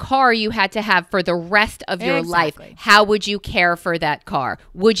now is the car you had to have for the rest of your life, how would you care for that car?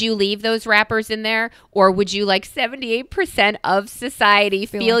 Would you leave those wrappers in there? Or would you, like 78% of society,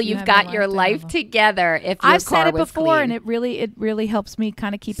 feel like you've got your life together if your I've car said it was before, clean? And it really helps me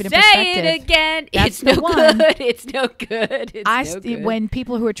kind of keep it in perspective. Say it again. That's it's no good. It's no good. It's no good. When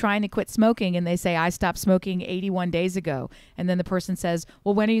people who are trying to quit smoking and they say, I stopped smoking 81 days ago, and then the person says,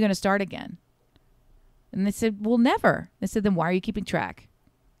 well, when are you going to start again? And they said, well, never. They said, then why are you keeping track?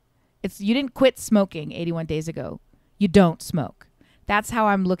 You didn't quit smoking 81 days ago. You don't smoke. That's how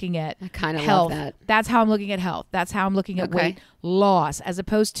I'm looking at health. I kind of love that. That's how I'm looking at health. That's how I'm looking at weight loss, as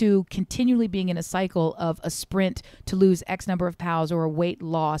opposed to continually being in a cycle of a sprint to lose X number of pounds or a weight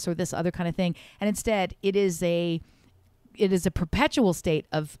loss or this other kind of thing. And instead, it is a perpetual state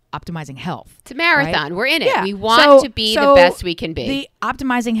of optimizing health. It's a marathon. Right? We're in it. Yeah. We want to be the best we can be. The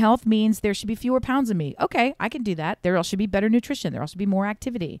optimizing health means there should be fewer pounds of me. Okay, I can do that. There also should be better nutrition. There also should be more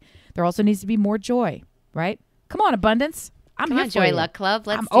activity. There also needs to be more joy, right? Come on, abundance. Come on, Joy Luck Club.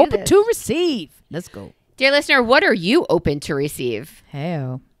 Let's I'm do open this. to receive. Let's go. Dear listener, what are you open to receive?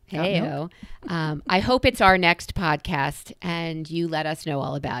 Hey-o. Hey-o. I hope it's our next podcast and you let us know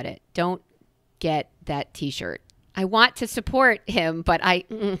all about it. Don't get that T-shirt. I want to support him, but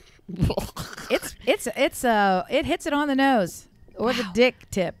it hits it on the nose or the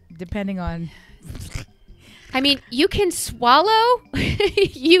dick tip, depending on. I mean, you can swallow,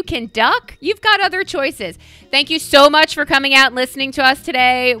 you can duck. You've got other choices. Thank you so much for coming out and listening to us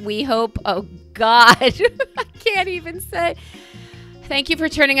today. We hope, oh God, I can't even say. Thank you for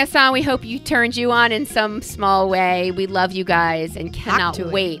turning us on. We hope you turned you on in some small way. We love you guys and cannot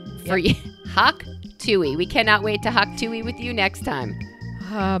wait for you. Hoc Tua. We cannot wait to Hoc Tua with you next time.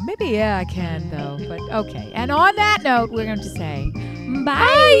 Maybe, I can, though. But okay. And on that note, we're going to say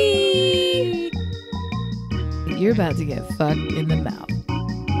bye. You're about to get fucked in the mouth.